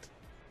neat.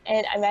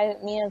 And I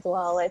mean, me as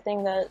well. I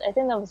think that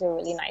was a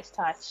really nice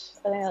touch.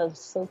 I think that was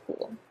so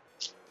cool.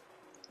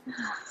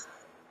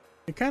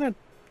 It kind of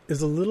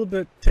is a little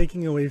bit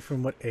taking away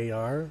from what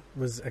AR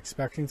was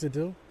expecting to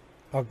do.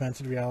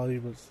 Augmented reality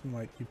was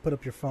like you put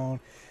up your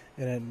phone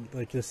and then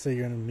like just say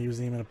you're in a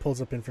museum and it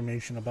pulls up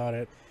information about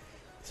it.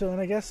 So,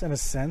 and I guess in a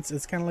sense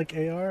it's kind of like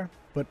AR,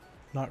 but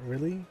not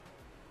really,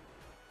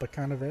 but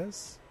kind of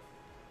is?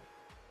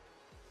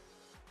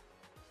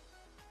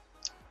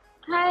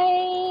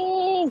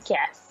 I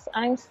guess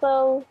I'm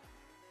still.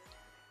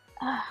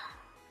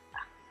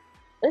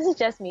 This is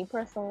just me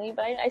personally,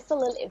 but I still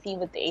a little iffy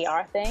with the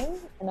AR thing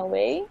in a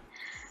way.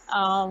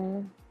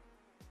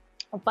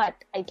 But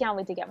I can't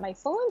wait to get my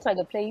phone so I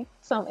can play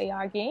some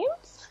AR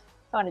games.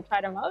 I want to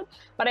try them out.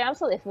 But I am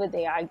still iffy with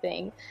the AR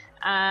thing.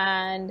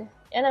 And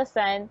in a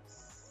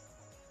sense,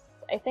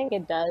 I think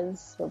it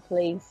does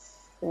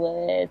replace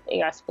what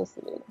AR is supposed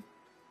to do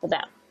for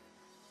them.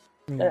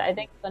 But I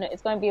think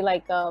it's gonna be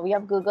like we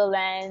have Google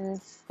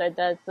Lens that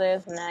does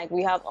this, and like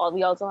we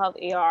also have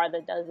AR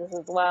that does this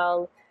as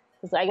well.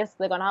 So I guess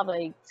they're gonna have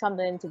like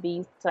something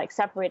to like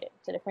separate it,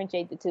 to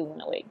differentiate the two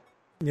in a way.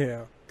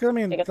 Yeah, because I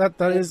mean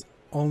that is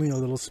only a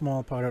little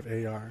small part of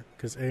AR,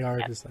 because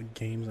AR is like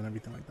games and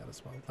everything like that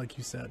as well, like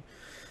you said.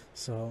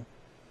 So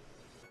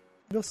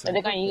we'll see. So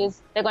they're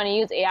gonna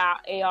use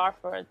AR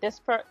for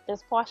this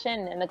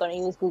portion, and they're gonna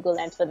use Google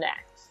Lens for the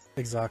next.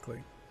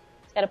 Exactly.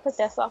 Gotta put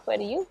their software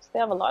to use. They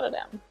have a lot of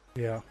them.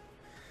 Yeah.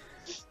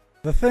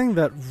 The thing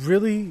that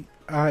really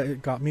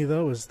got me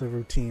though is the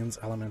routines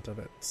element of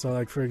it. So,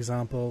 like for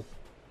example,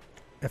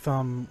 if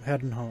I'm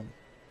heading home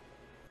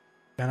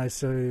and I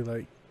say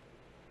like,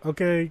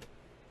 okay,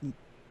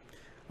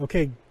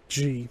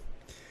 G.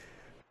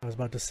 I was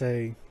about to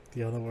say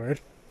the other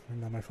word,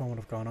 and then my phone would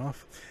have gone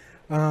off.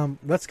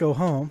 Let's go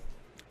home.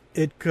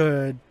 It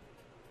could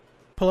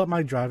pull up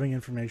my driving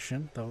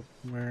information, though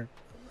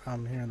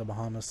I'm here in the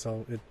Bahamas,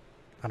 so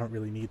I don't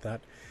really need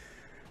that.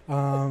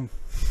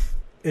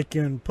 It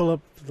can pull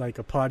up like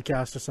a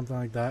podcast or something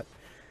like that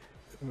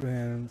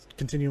and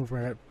continue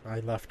where I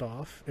left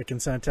off. It can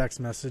send a text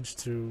message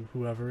to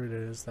whoever it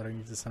is that I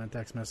need to send a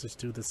text message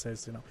to that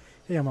says,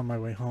 hey, I'm on my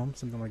way home,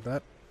 something like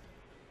that.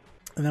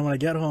 And then when I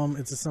get home,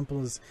 it's as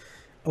simple as,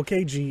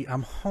 okay, G,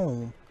 I'm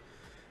home.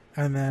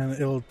 And then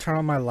it'll turn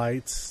on my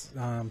lights,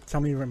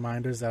 tell me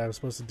reminders that I was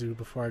supposed to do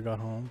before I got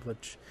home,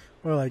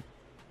 or like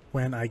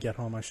when I get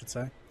home, I should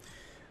say.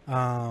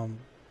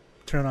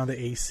 Turn on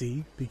the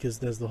AC, because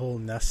there's the whole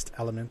Nest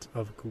element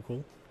of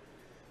Google,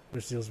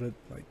 which deals with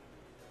like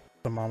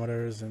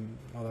thermometers and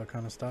all that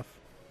kind of stuff.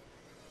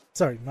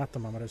 Sorry, not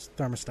thermometers,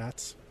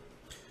 thermostats.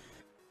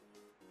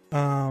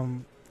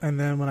 And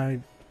then when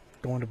I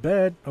go into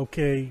bed,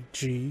 okay,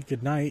 G,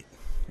 good night,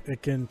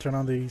 it can turn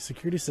on the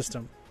security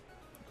system,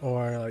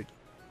 or like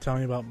tell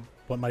me about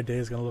what my day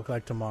is going to look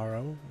like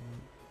tomorrow,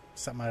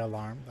 set my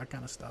alarm, that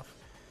kind of stuff.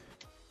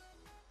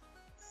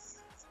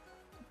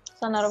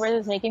 So in other words,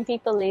 it's making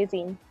people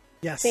lazy.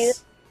 Yes. See,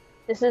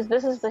 this is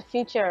the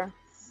future.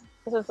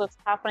 This is what's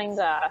happening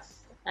to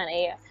us.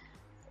 And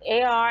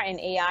AR and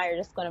AI are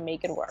just going to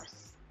make it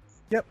worse.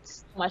 Yep.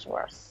 So much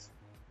worse.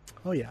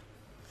 Oh yeah.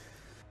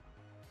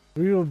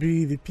 We will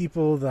be the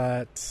people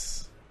that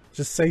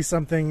just say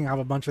something, have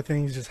a bunch of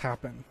things just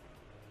happen.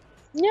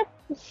 Yep.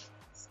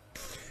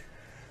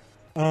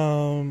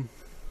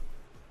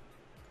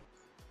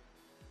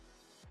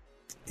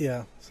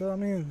 Yeah. So I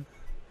mean,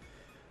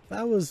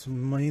 that was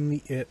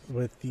mainly it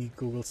with the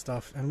Google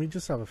stuff, and we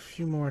just have a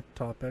few more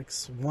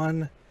topics.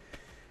 One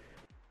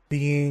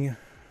being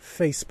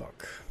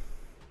Facebook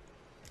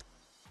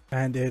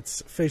and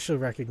its facial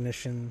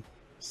recognition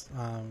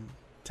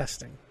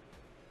testing.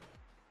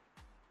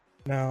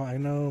 Now, I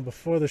know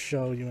before the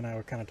show, you and I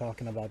were kind of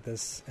talking about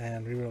this,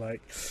 and we were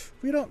like,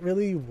 we don't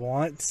really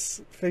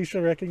want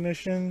facial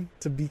recognition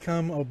to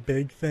become a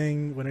big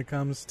thing when it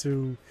comes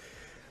to,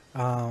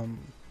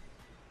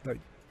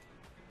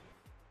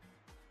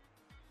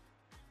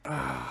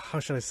 how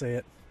should I say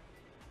it?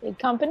 Big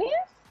companies?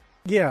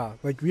 Yeah,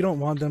 like we don't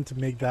want them to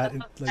make that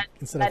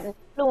instead of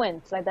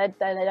influence, like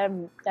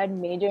that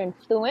major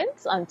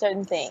influence on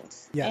certain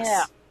things. Yes.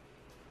 Yeah.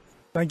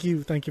 Thank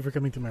you for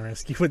coming to my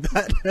rescue with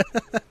that.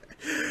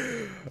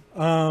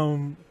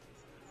 And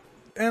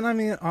I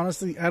mean,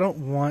 honestly, I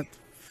don't want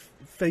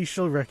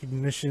facial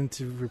recognition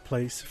to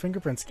replace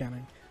fingerprint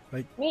scanning.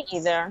 Like, me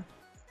either.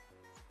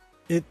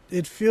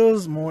 It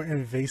feels more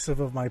invasive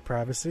of my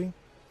privacy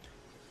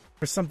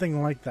or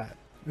something like that.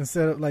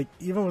 Instead of, like,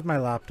 even with my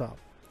laptop,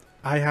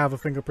 I have a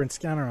fingerprint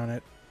scanner on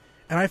it,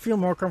 and I feel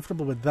more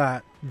comfortable with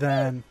that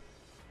than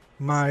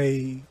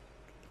my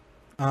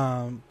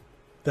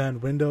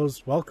than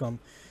Windows Welcome,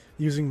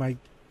 using my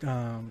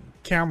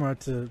camera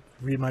to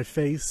read my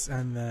face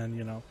and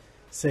then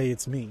say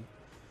it's me.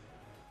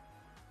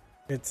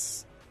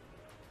 It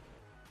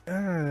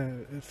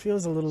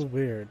feels a little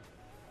weird.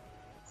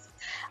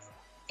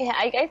 Yeah,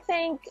 I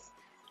think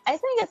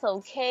it's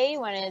okay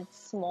when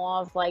it's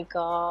more of like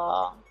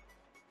a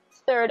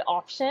third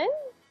option,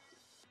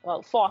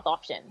 well, fourth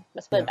option.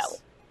 Let's put it that way.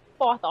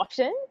 Fourth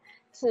option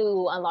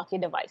to unlock your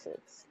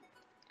devices.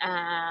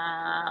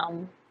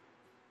 And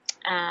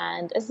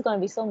this is going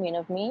to be so mean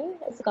of me.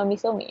 It's going to be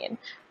so mean.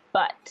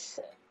 But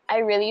I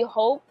really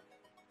hope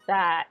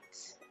that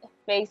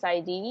Face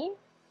ID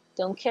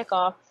don't kick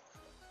off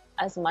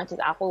as much as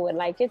Apple would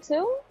like it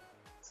to.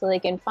 So they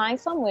can find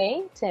some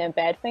way to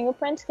embed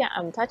fingerprint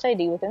Touch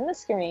ID within the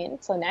screen.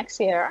 So next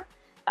year,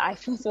 the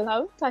iPhones will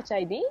have Touch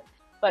ID,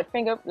 but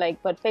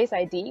Face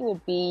ID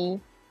would be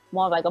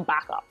more like a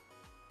backup.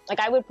 Like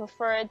I would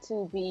prefer it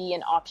to be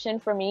an option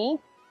for me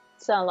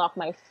to unlock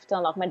my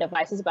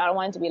devices, but I don't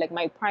want it to be like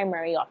my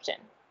primary option.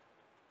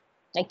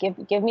 Like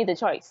give me the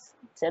choice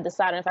to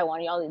decide if I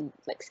want y'all to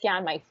like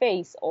scan my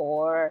face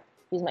or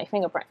use my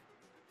fingerprint.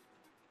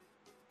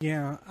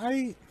 Yeah,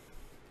 I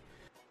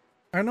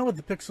know with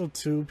the Pixel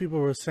 2, people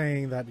were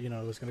saying that, it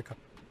was going to come.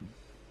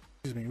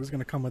 Excuse me, it was going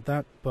to come with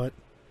that, but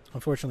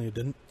unfortunately it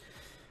didn't.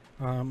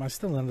 I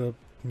still ended up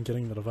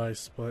getting the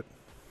device, but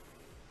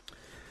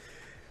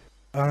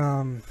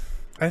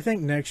I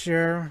think next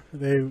year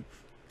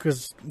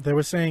because they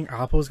were saying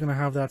Apple was going to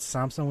have that,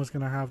 Samsung was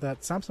going to have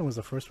that. Samsung was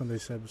the first one they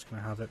said was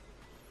going to have it.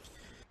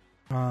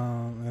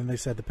 And they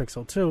said the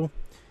Pixel 2.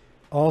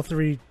 All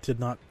three did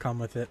not come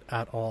with it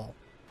at all,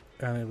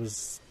 and it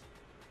was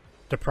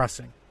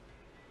depressing.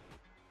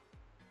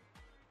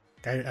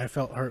 I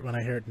felt hurt when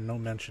I heard no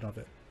mention of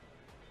it.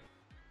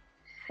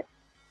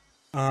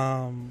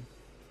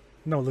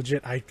 No,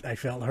 legit, I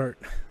felt hurt.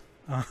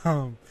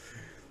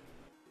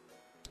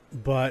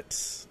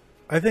 But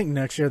I think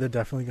next year they're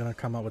definitely going to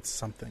come out with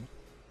something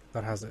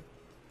that has it.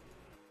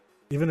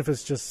 Even if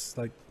it's just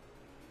like,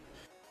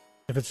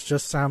 if it's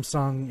just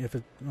Samsung, if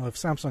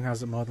Samsung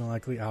has it, more than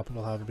likely Apple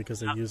will have it because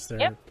they use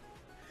their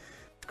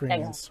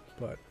screens.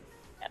 But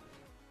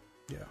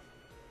yeah,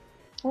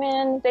 I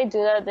mean, they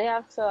do that. They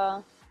have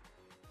to.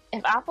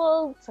 If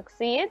Apple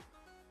succeeds,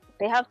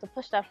 they have to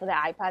push that for the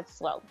iPads as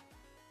well.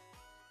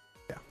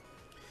 Yeah.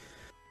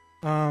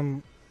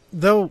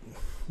 Though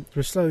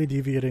we're slightly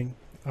deviating.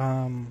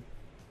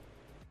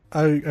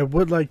 I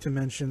would like to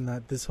mention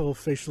that this whole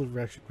facial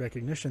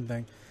recognition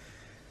thing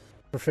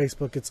for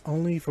Facebook, it's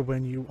only for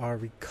when you are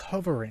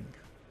recovering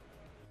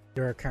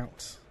your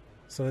account.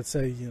 So let's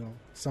say,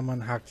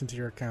 someone hacked into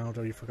your account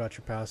or you forgot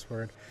your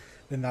password,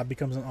 then that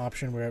becomes an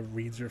option where it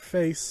reads your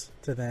face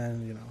to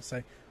then,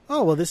 say,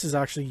 oh, well, this is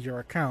actually your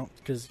account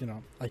because,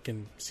 I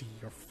can see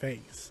your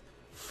face.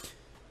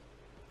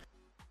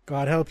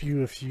 God help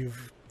you if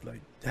you've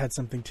had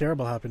something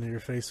terrible happen to your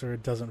face or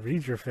it doesn't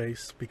read your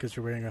face because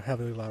you're wearing a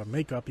lot of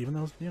makeup, even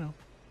though,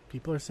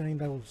 people are saying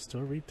that will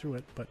still read through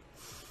it, but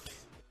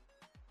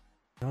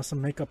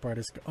some makeup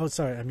artists go,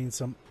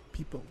 some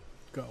people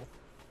go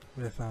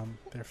with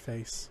their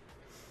face.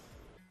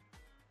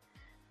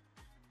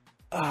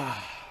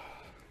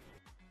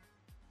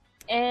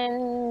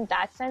 In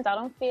that sense, I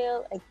don't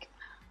feel like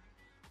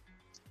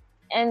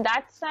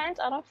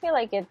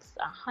it's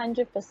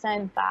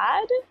 100%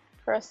 bad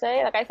per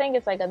se. Like I think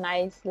it's like a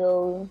nice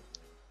little,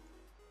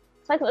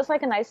 it's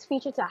like a nice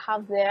feature to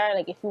have there,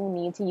 like if you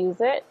need to use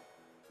it,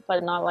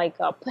 but not like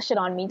a push it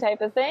on me type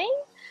of thing.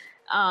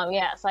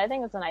 So I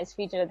think it's a nice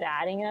feature that they're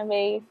adding in a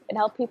way. It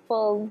helps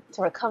people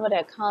to recover their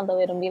account, though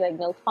it don't be like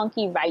no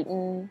funky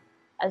writing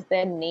as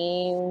their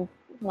name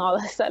and all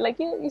that stuff. Like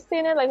you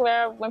seen it, like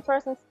where when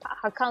person's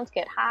accounts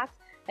get hacked,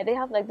 and they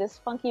have like this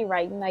funky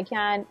writing.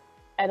 I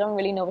don't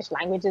really know which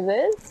language it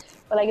is,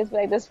 but like it's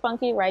like this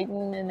funky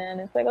writing, and then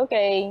it's like,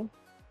 okay,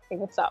 like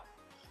what's up?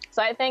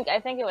 So I think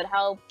it would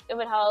help. It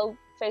would help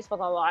Facebook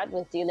a lot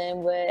with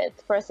dealing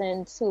with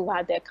persons who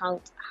had their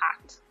account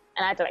hacked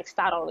and had to like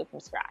start all the way from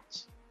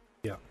scratch.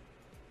 Yeah.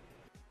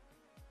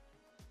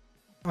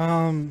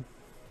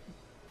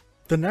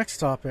 The next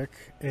topic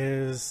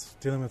is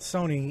dealing with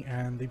Sony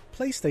and the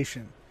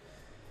PlayStation.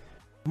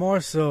 More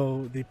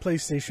so, the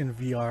PlayStation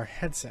VR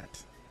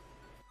headset.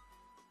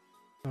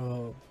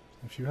 So,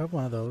 if you have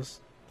one of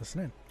those,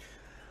 listen in.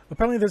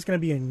 Apparently there's going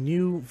to be a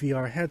new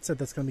VR headset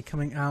that's going to be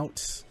coming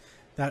out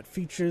that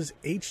features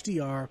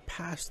HDR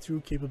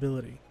pass-through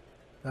capability.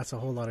 That's a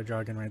whole lot of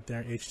jargon right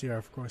there. HDR,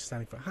 of course,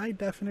 standing for high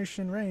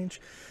definition range.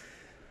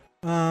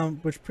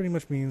 Which pretty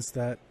much means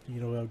that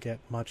we'll get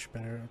much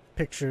better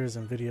pictures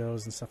and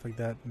videos and stuff like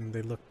that, and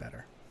they look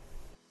better.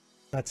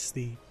 That's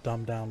the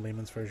dumbed down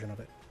layman's version of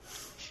it,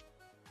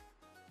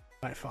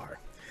 by far.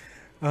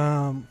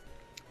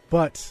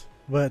 But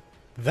what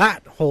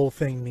that whole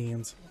thing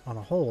means on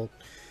a whole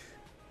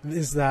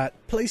is that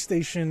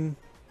PlayStation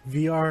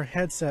VR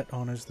headset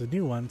owners, the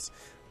new ones,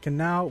 can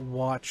now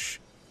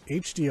watch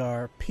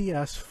HDR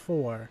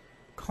PS4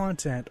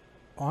 content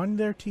on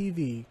their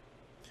TV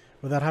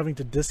without having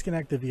to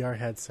disconnect the VR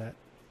headset.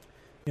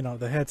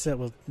 The headset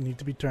will need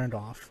to be turned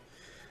off.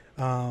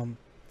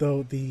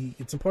 Though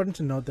it's important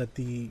to note that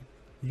the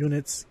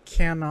units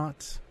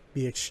cannot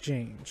be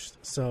exchanged.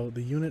 So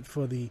the unit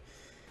for the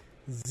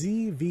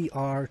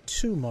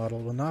ZVR2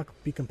 model will not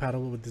be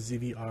compatible with the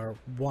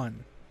ZVR1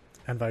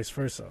 and vice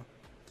versa.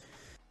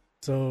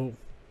 So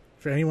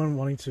for anyone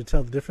wanting to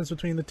tell the difference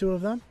between the two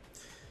of them,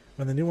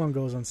 when the new one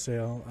goes on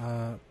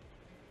sale,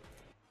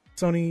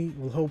 Sony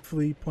will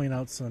hopefully point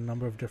out some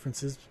number of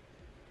differences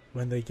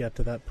when they get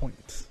to that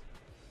point.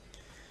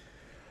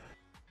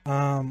 They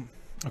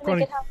could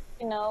have,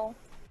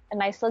 a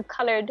nice little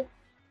colored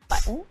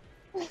button.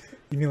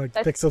 You mean like the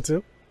Pixel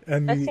 2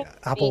 and the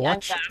Apple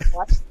Watch?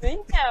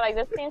 Yeah, like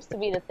this seems to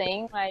be the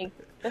thing. Like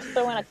just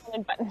throw in a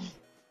colored button.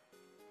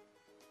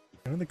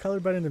 And the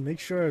colored button to make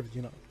sure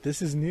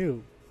this is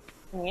new.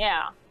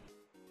 Yeah.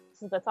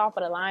 this is the top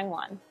of the line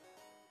one.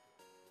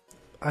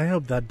 I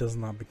hope that does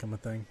not become a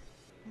thing.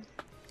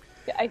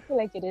 I feel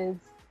like it is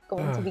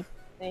going to be a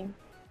thing.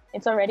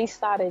 It's already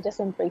started.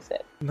 Just embrace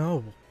it.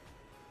 No.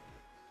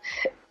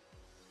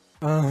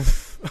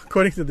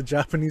 According to the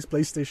Japanese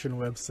PlayStation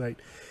website,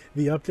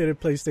 the updated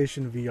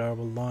PlayStation VR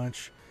will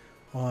launch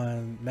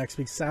on next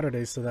week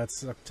Saturday, so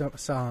that's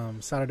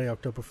Saturday,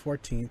 October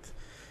 14th,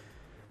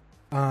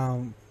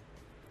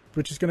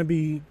 which is going to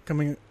be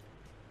coming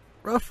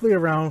roughly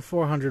around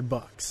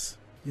 $400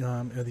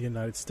 in the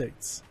United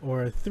States,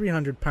 or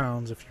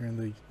 £300 if you're in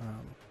the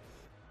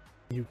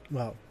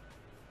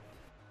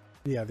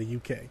the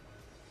UK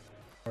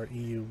or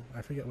EU.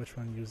 I forget which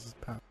one uses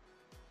pound.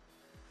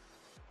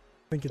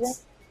 I think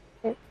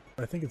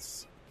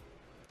it's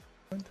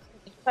Good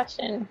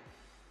question.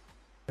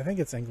 I think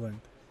it's England,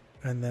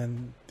 and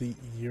then the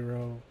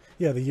euro.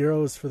 Yeah, the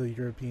euro is for the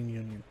European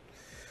Union.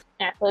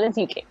 Yeah, so it's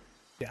UK.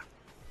 Yeah.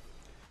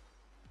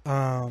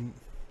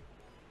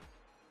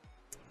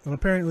 And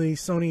apparently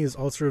Sony is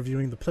also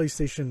reviewing the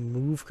PlayStation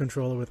Move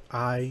controller with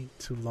eye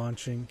to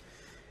launching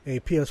a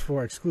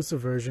PS4 exclusive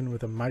version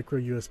with a micro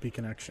USB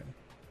connection.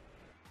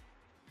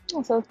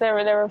 So they're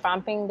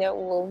revamping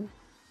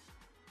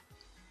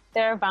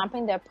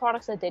their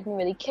products that didn't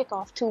really kick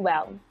off too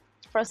well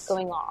first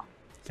going off.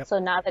 Yep. So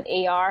now that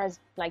AR has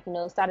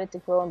started to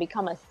grow and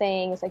become a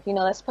thing, it's like,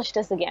 let's push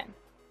this again.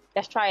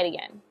 Let's try it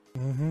again.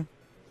 Mm-hmm.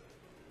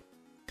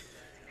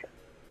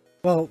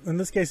 Well, in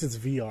this case it's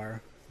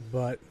VR,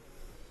 but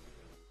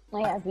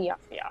Yeah, VR.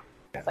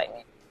 That's what I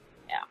mean.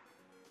 Yeah.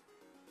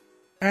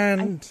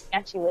 And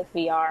Actually with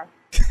VR.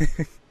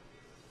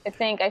 I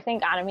think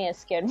anime is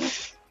scared me.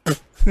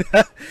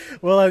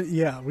 well,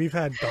 yeah, we've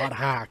had Dot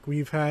Hack,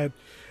 we've had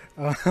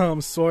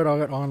Sword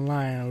Art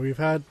Online, we've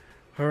had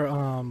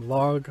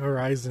Log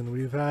Horizon,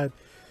 we've had,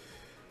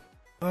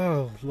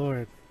 oh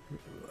Lord,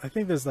 I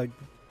think there's like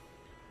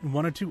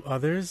one or two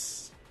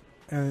others,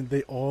 and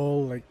they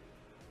all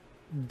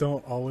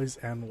don't always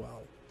end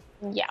well.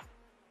 Yeah.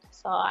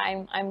 So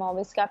I'm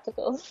always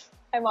skeptical.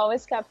 I'm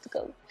always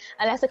skeptical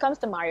unless it comes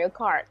to Mario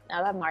Kart.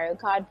 Now that Mario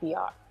Kart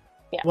VR,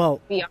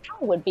 Well, VR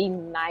would be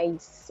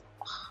nice.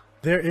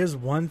 there is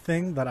one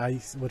thing that I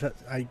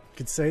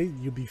could say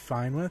you'd be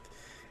fine with,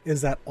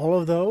 is that all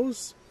of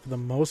those, for the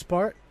most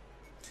part,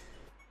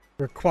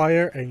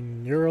 require a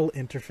neural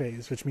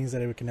interface, which means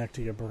that it would connect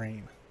to your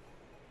brain.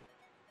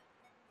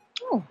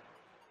 Oh.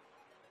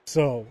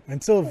 So,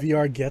 until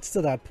VR gets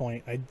to that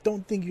point, I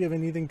don't think you have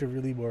anything to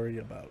really worry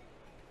about.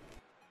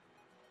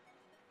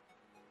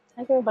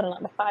 I think about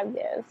another 5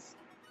 years.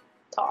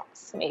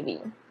 Tops,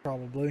 maybe.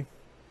 Probably.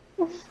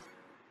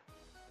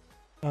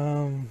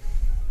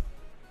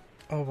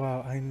 Oh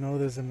wow, I know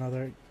there's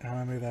another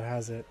anime that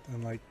has it,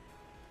 and I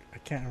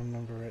can't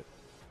remember it.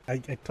 I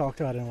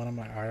talked about it in one of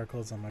my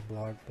articles on my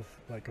blog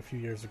a few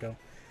years ago.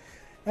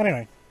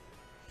 Anyway,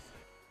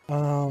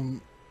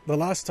 the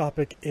last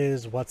topic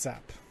is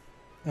WhatsApp,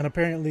 and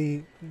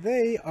apparently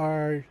they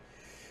are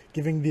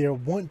giving their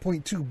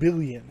 1.2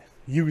 billion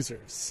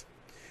users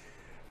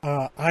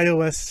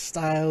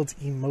iOS-styled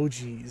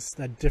emojis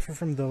that differ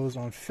from those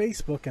on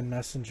Facebook and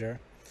Messenger,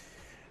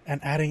 and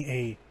adding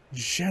a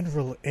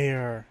general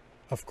air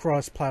of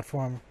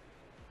cross-platform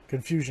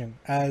confusion,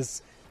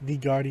 as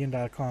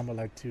TheGuardian.com would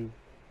like to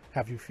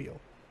have you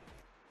feel.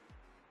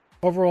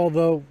 Overall,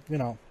 though,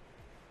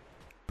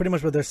 pretty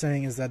much what they're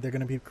saying is that they're going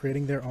to be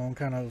creating their own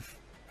kind of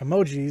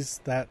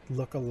emojis that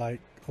look a lot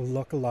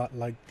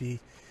like the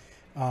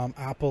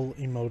Apple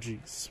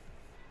emojis,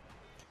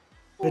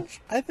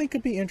 which I think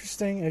could be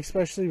interesting,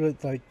 especially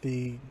with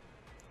I'm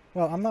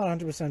not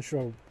 100%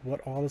 sure what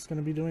all it's going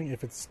to be doing.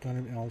 If it's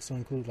going to also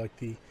include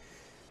the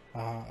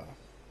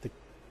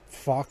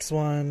Fox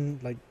one,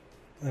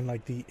 and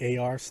the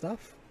AR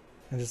stuff,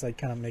 and just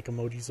kind of make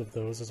emojis of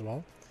those as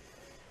well.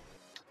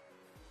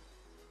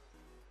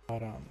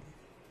 But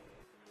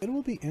it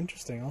will be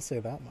interesting, I'll say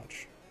that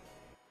much.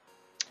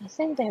 I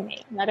think they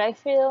may. I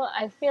feel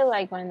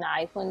like when the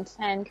iPhone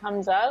 10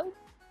 comes out,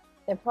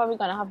 they're probably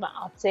gonna have an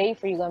update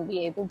for you gonna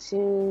be able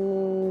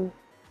to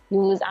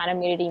use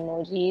animated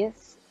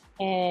emojis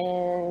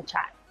in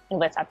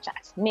WhatsApp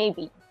chat.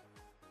 Maybe.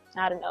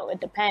 I don't know. It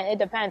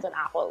depends on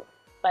Apple.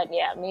 But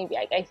yeah, maybe.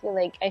 I feel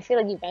like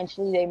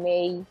eventually they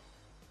may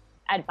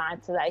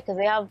advance to that, because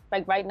they have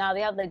right now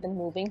they have the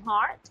moving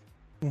heart,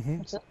 Mm-hmm.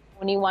 which is the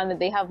only one that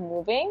they have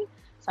moving.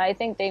 So I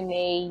think they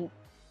may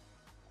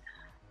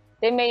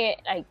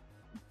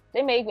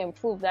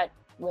improve that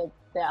with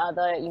the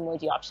other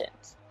emoji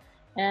options.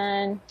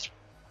 And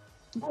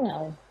I don't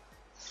know.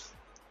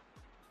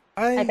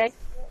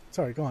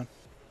 Sorry, go on.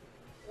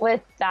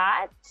 With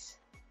that,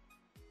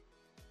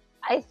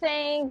 I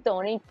think the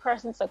only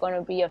persons that are going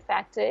to be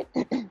affected,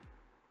 I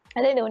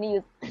think the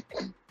only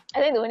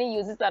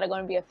users that are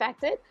going to be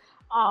affected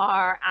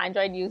are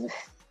Android users.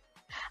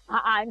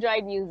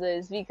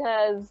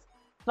 Because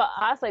for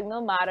us, no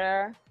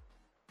matter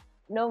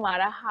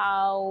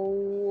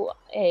how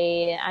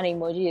an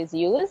emoji is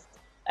used,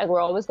 we're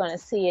always going to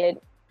see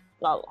it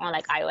on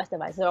iOS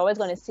devices. We're always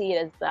going to see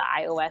it as the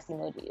iOS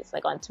emojis.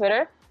 On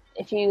Twitter,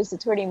 if you use the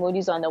Twitter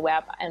emojis on the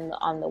web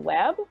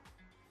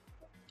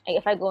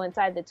if I go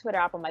inside the Twitter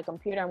app on my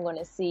computer, I'm going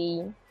to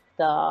see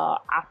the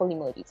Apple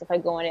emojis. If I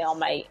go in it on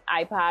my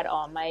iPad or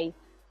on my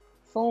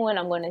phone,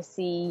 I'm going to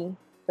see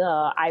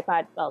the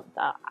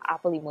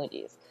Apple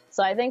emojis.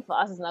 So I think for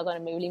us, it's not going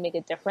to really make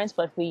a difference,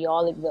 but for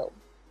y'all, it will.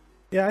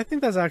 Yeah, I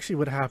think that's actually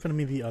what happened to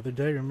me the other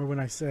day. Remember when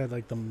I said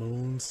like the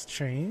moons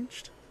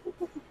changed,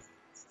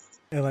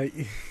 and like,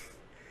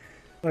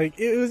 like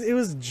it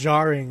was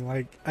jarring.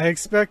 Like I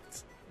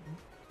expect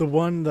the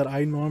one that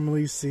I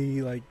normally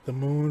see, like the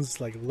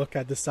moons, like look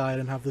at the side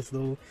and have this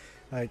little,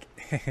 like,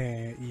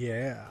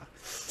 yeah,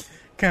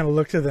 kind of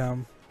look to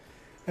them,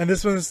 and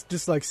this one's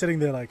just like sitting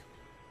there, like,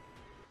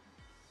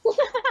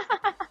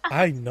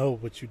 I know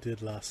what you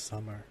did last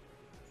summer.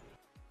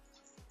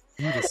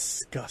 You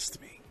disgust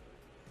me.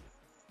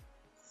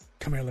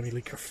 Come here, let me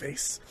lick your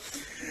face.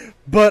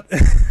 But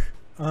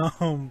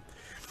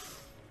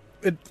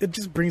it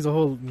just brings a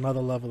whole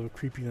another level of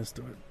creepiness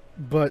to it.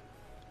 But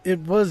it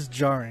was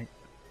jarring,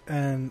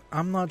 and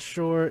I'm not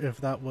sure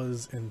if that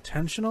was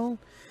intentional.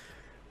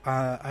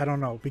 I don't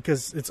know,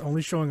 because it's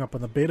only showing up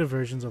on the beta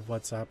versions of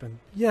WhatsApp, and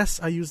yes,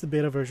 I use the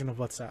beta version of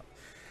WhatsApp.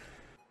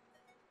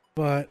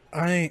 But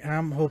I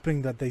am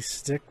hoping that they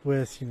stick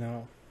with, you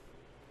know,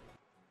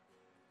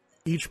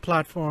 each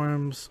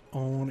platform's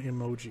own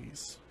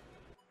emojis.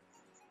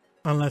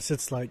 Unless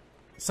it's like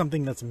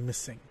something that's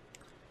missing.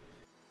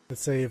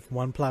 Let's say if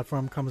one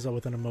platform comes up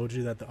with an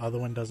emoji that the other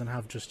one doesn't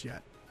have just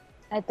yet.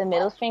 Like the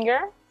middle finger?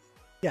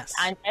 Yes.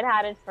 Android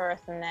had it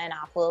first and then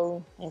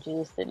Apple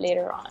introduced it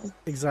later on.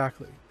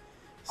 Exactly.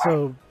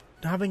 So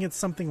having it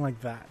something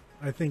like that,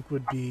 I think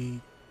would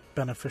be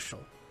beneficial.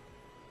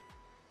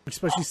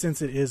 Especially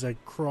since it is a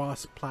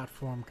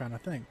cross-platform kind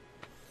of thing.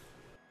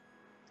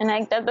 And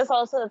like that's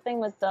also the thing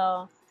with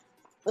the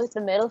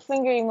middle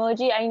finger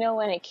emoji. I know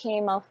when it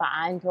came out for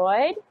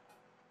Android,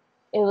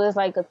 it was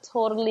like what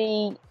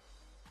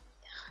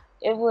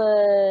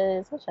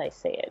should I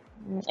say it?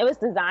 It was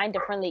designed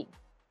differently.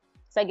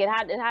 It's like it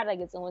had like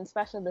its own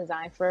special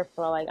design for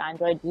like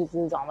Android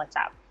users on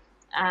WhatsApp.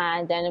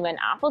 And then when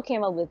Apple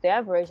came up with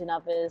their version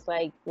of it, it's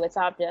like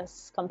WhatsApp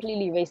just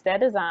completely erased their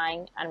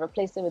design and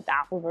replaced it with the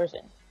Apple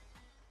version.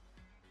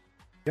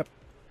 Yep.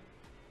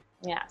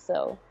 Yeah,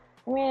 so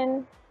I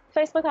mean,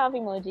 Facebook have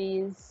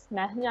emojis,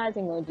 Messenger has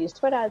emojis,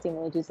 Twitter has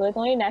emojis. So like the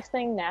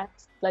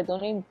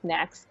only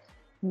next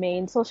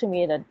main social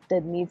media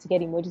that needs to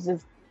get emojis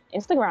is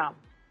Instagram.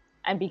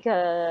 And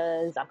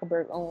because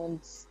Zuckerberg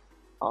owns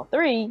all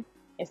three,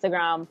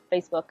 Instagram,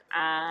 Facebook,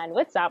 and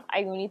WhatsApp,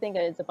 I only think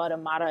it's about a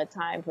matter of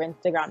time for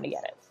Instagram to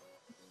get it.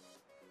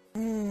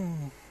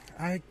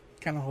 I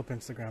kind of hope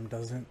Instagram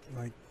doesn't.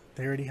 Like,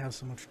 they already have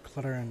so much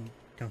clutter and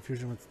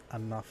confusion with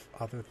enough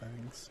other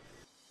things.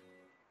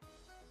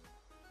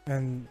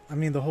 And, I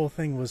mean, the whole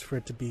thing was for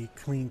it to be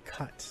clean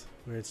cut,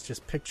 where it's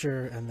just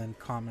picture and then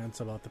comments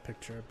about the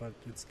picture, but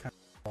it's kind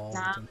of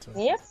evolved into...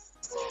 Yep.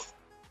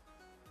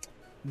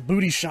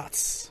 Booty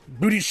shots,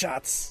 booty,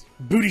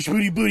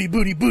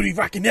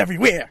 rocking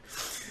everywhere.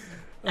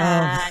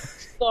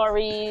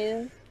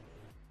 Stories.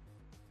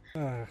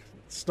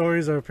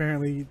 Stories are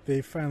apparently,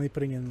 they finally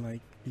putting in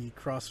like the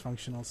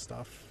cross-functional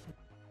stuff.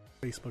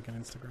 Facebook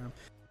and Instagram.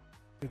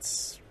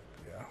 It's,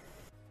 yeah.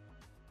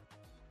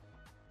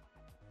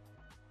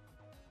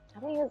 I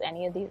don't use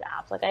any of these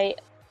apps. Like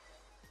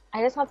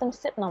I just have them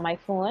sitting on my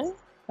phone.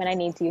 When I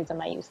need to use them,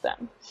 I use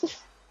them.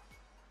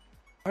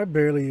 I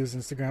barely use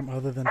Instagram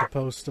other than to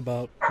post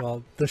about,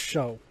 well, the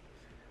show.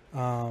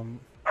 I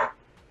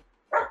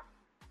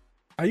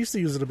used to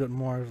use it a bit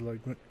more,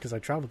 like, because I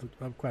traveled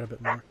quite a bit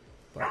more.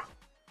 But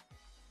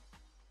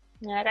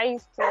Yeah, like I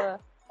used to,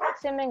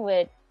 same thing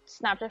with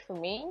Snapchat for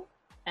me,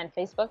 and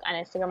Facebook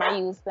and Instagram. I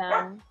use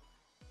them.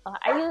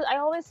 I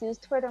always use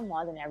Twitter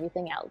more than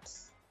everything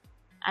else,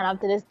 and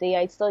up to this day,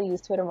 I still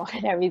use Twitter more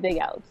than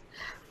everything else.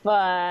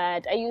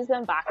 But I used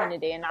them back in the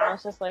day, and I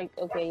was just like,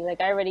 okay,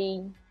 like I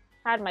already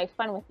had my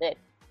fun with it.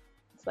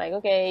 It's like,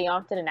 okay,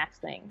 on to the next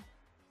thing.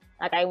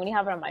 Like I only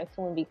have it on my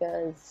phone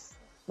because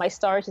my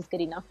storage is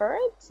good enough for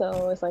it.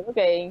 So it's like,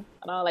 okay,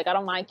 I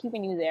don't mind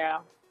keeping you there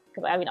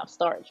because I have enough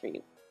storage for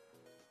you.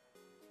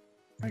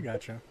 I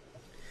gotcha.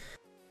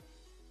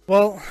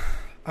 Well,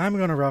 I'm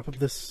going to wrap up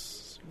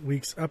this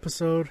week's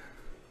episode.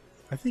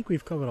 I think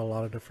we've covered a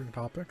lot of different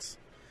topics.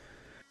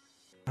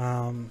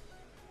 I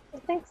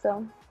think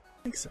so.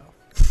 I think so.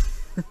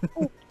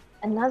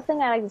 Another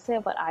thing I like to say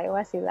about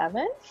iOS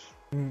 11,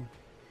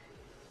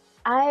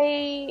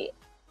 I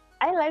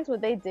liked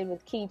what they did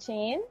with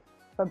Keychain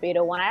for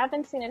Beta 1. I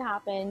haven't seen it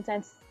happen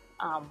since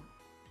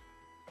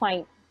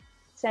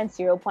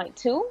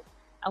 0.2.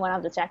 I'm gonna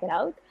have to check it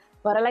out.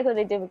 But I like what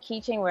they did with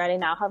Keychain, where they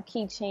now have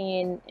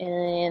Keychain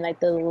in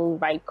like the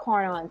right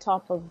corner on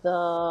top of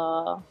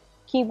the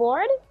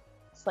keyboard.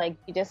 It's like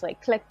you just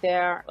like click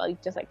there, or you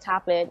just like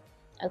tap it.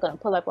 It's gonna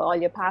pull up all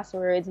your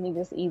passwords, and you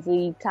just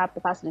easily tap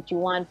the password that you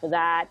want for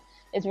that.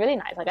 It's really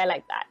nice. Like I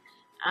like that.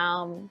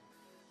 And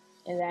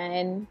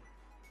then,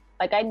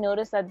 like I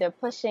noticed that they're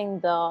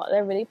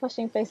really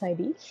pushing Face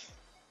ID.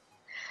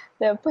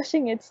 they're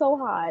pushing it so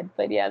hard.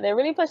 But yeah, they're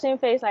really pushing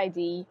Face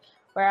ID.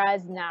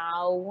 Whereas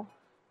now,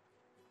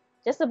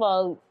 just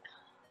about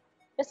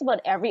just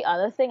about every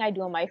other thing I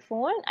do on my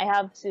phone, I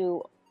have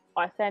to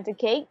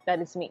authenticate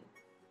that it's me.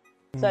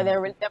 So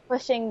they're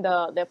pushing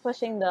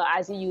the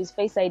as you use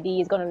Face ID,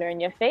 it's going to learn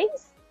your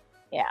face.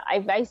 Yeah,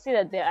 I see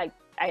that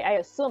I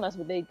assume that's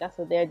what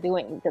they're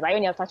doing because I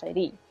only have Touch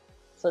ID,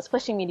 so it's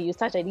pushing me to use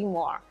Touch ID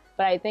more.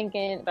 But I'm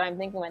thinking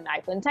when the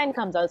iPhone 10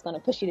 comes out, it's going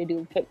to push you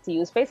to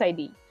use Face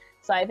ID.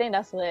 So I think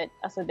that's what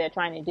they're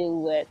trying to do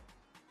with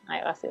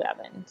iOS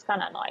 11. It's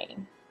kind of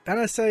annoying.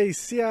 NSA,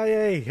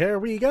 CIA, here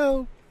we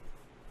go.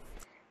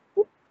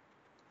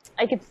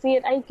 I could see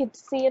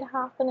it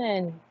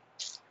happening.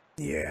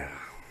 Yeah.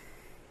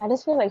 I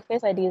just feel like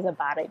Face ID is a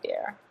bad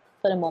idea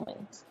for the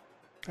moment.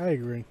 I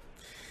agree.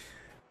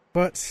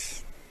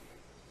 But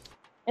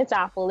it's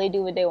Apple. They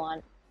do what they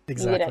want.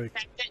 Exactly.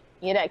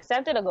 You either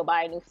accept it or go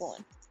buy a new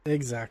phone.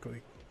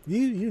 Exactly.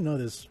 You know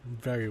this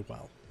very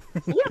well.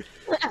 Yeah.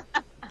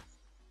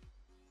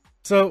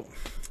 So,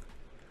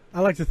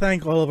 I'd like to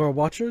thank all of our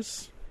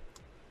watchers,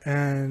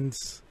 and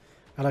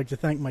I'd like to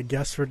thank my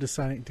guests for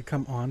deciding to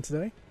come on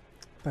today.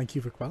 Thank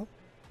you, Raquel.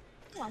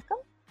 You're welcome.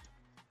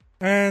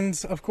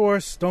 And, of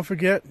course, don't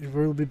forget,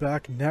 we'll be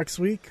back next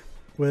week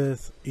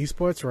with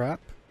Esports Wrap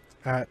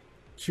at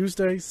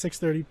Tuesday,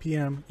 6:30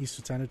 p.m.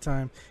 Eastern Standard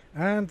Time,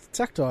 and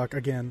Tech Talk,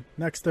 again,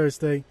 next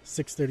Thursday,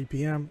 6:30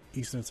 p.m.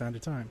 Eastern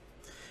Standard Time.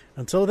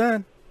 Until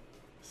then,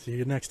 see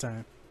you next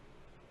time.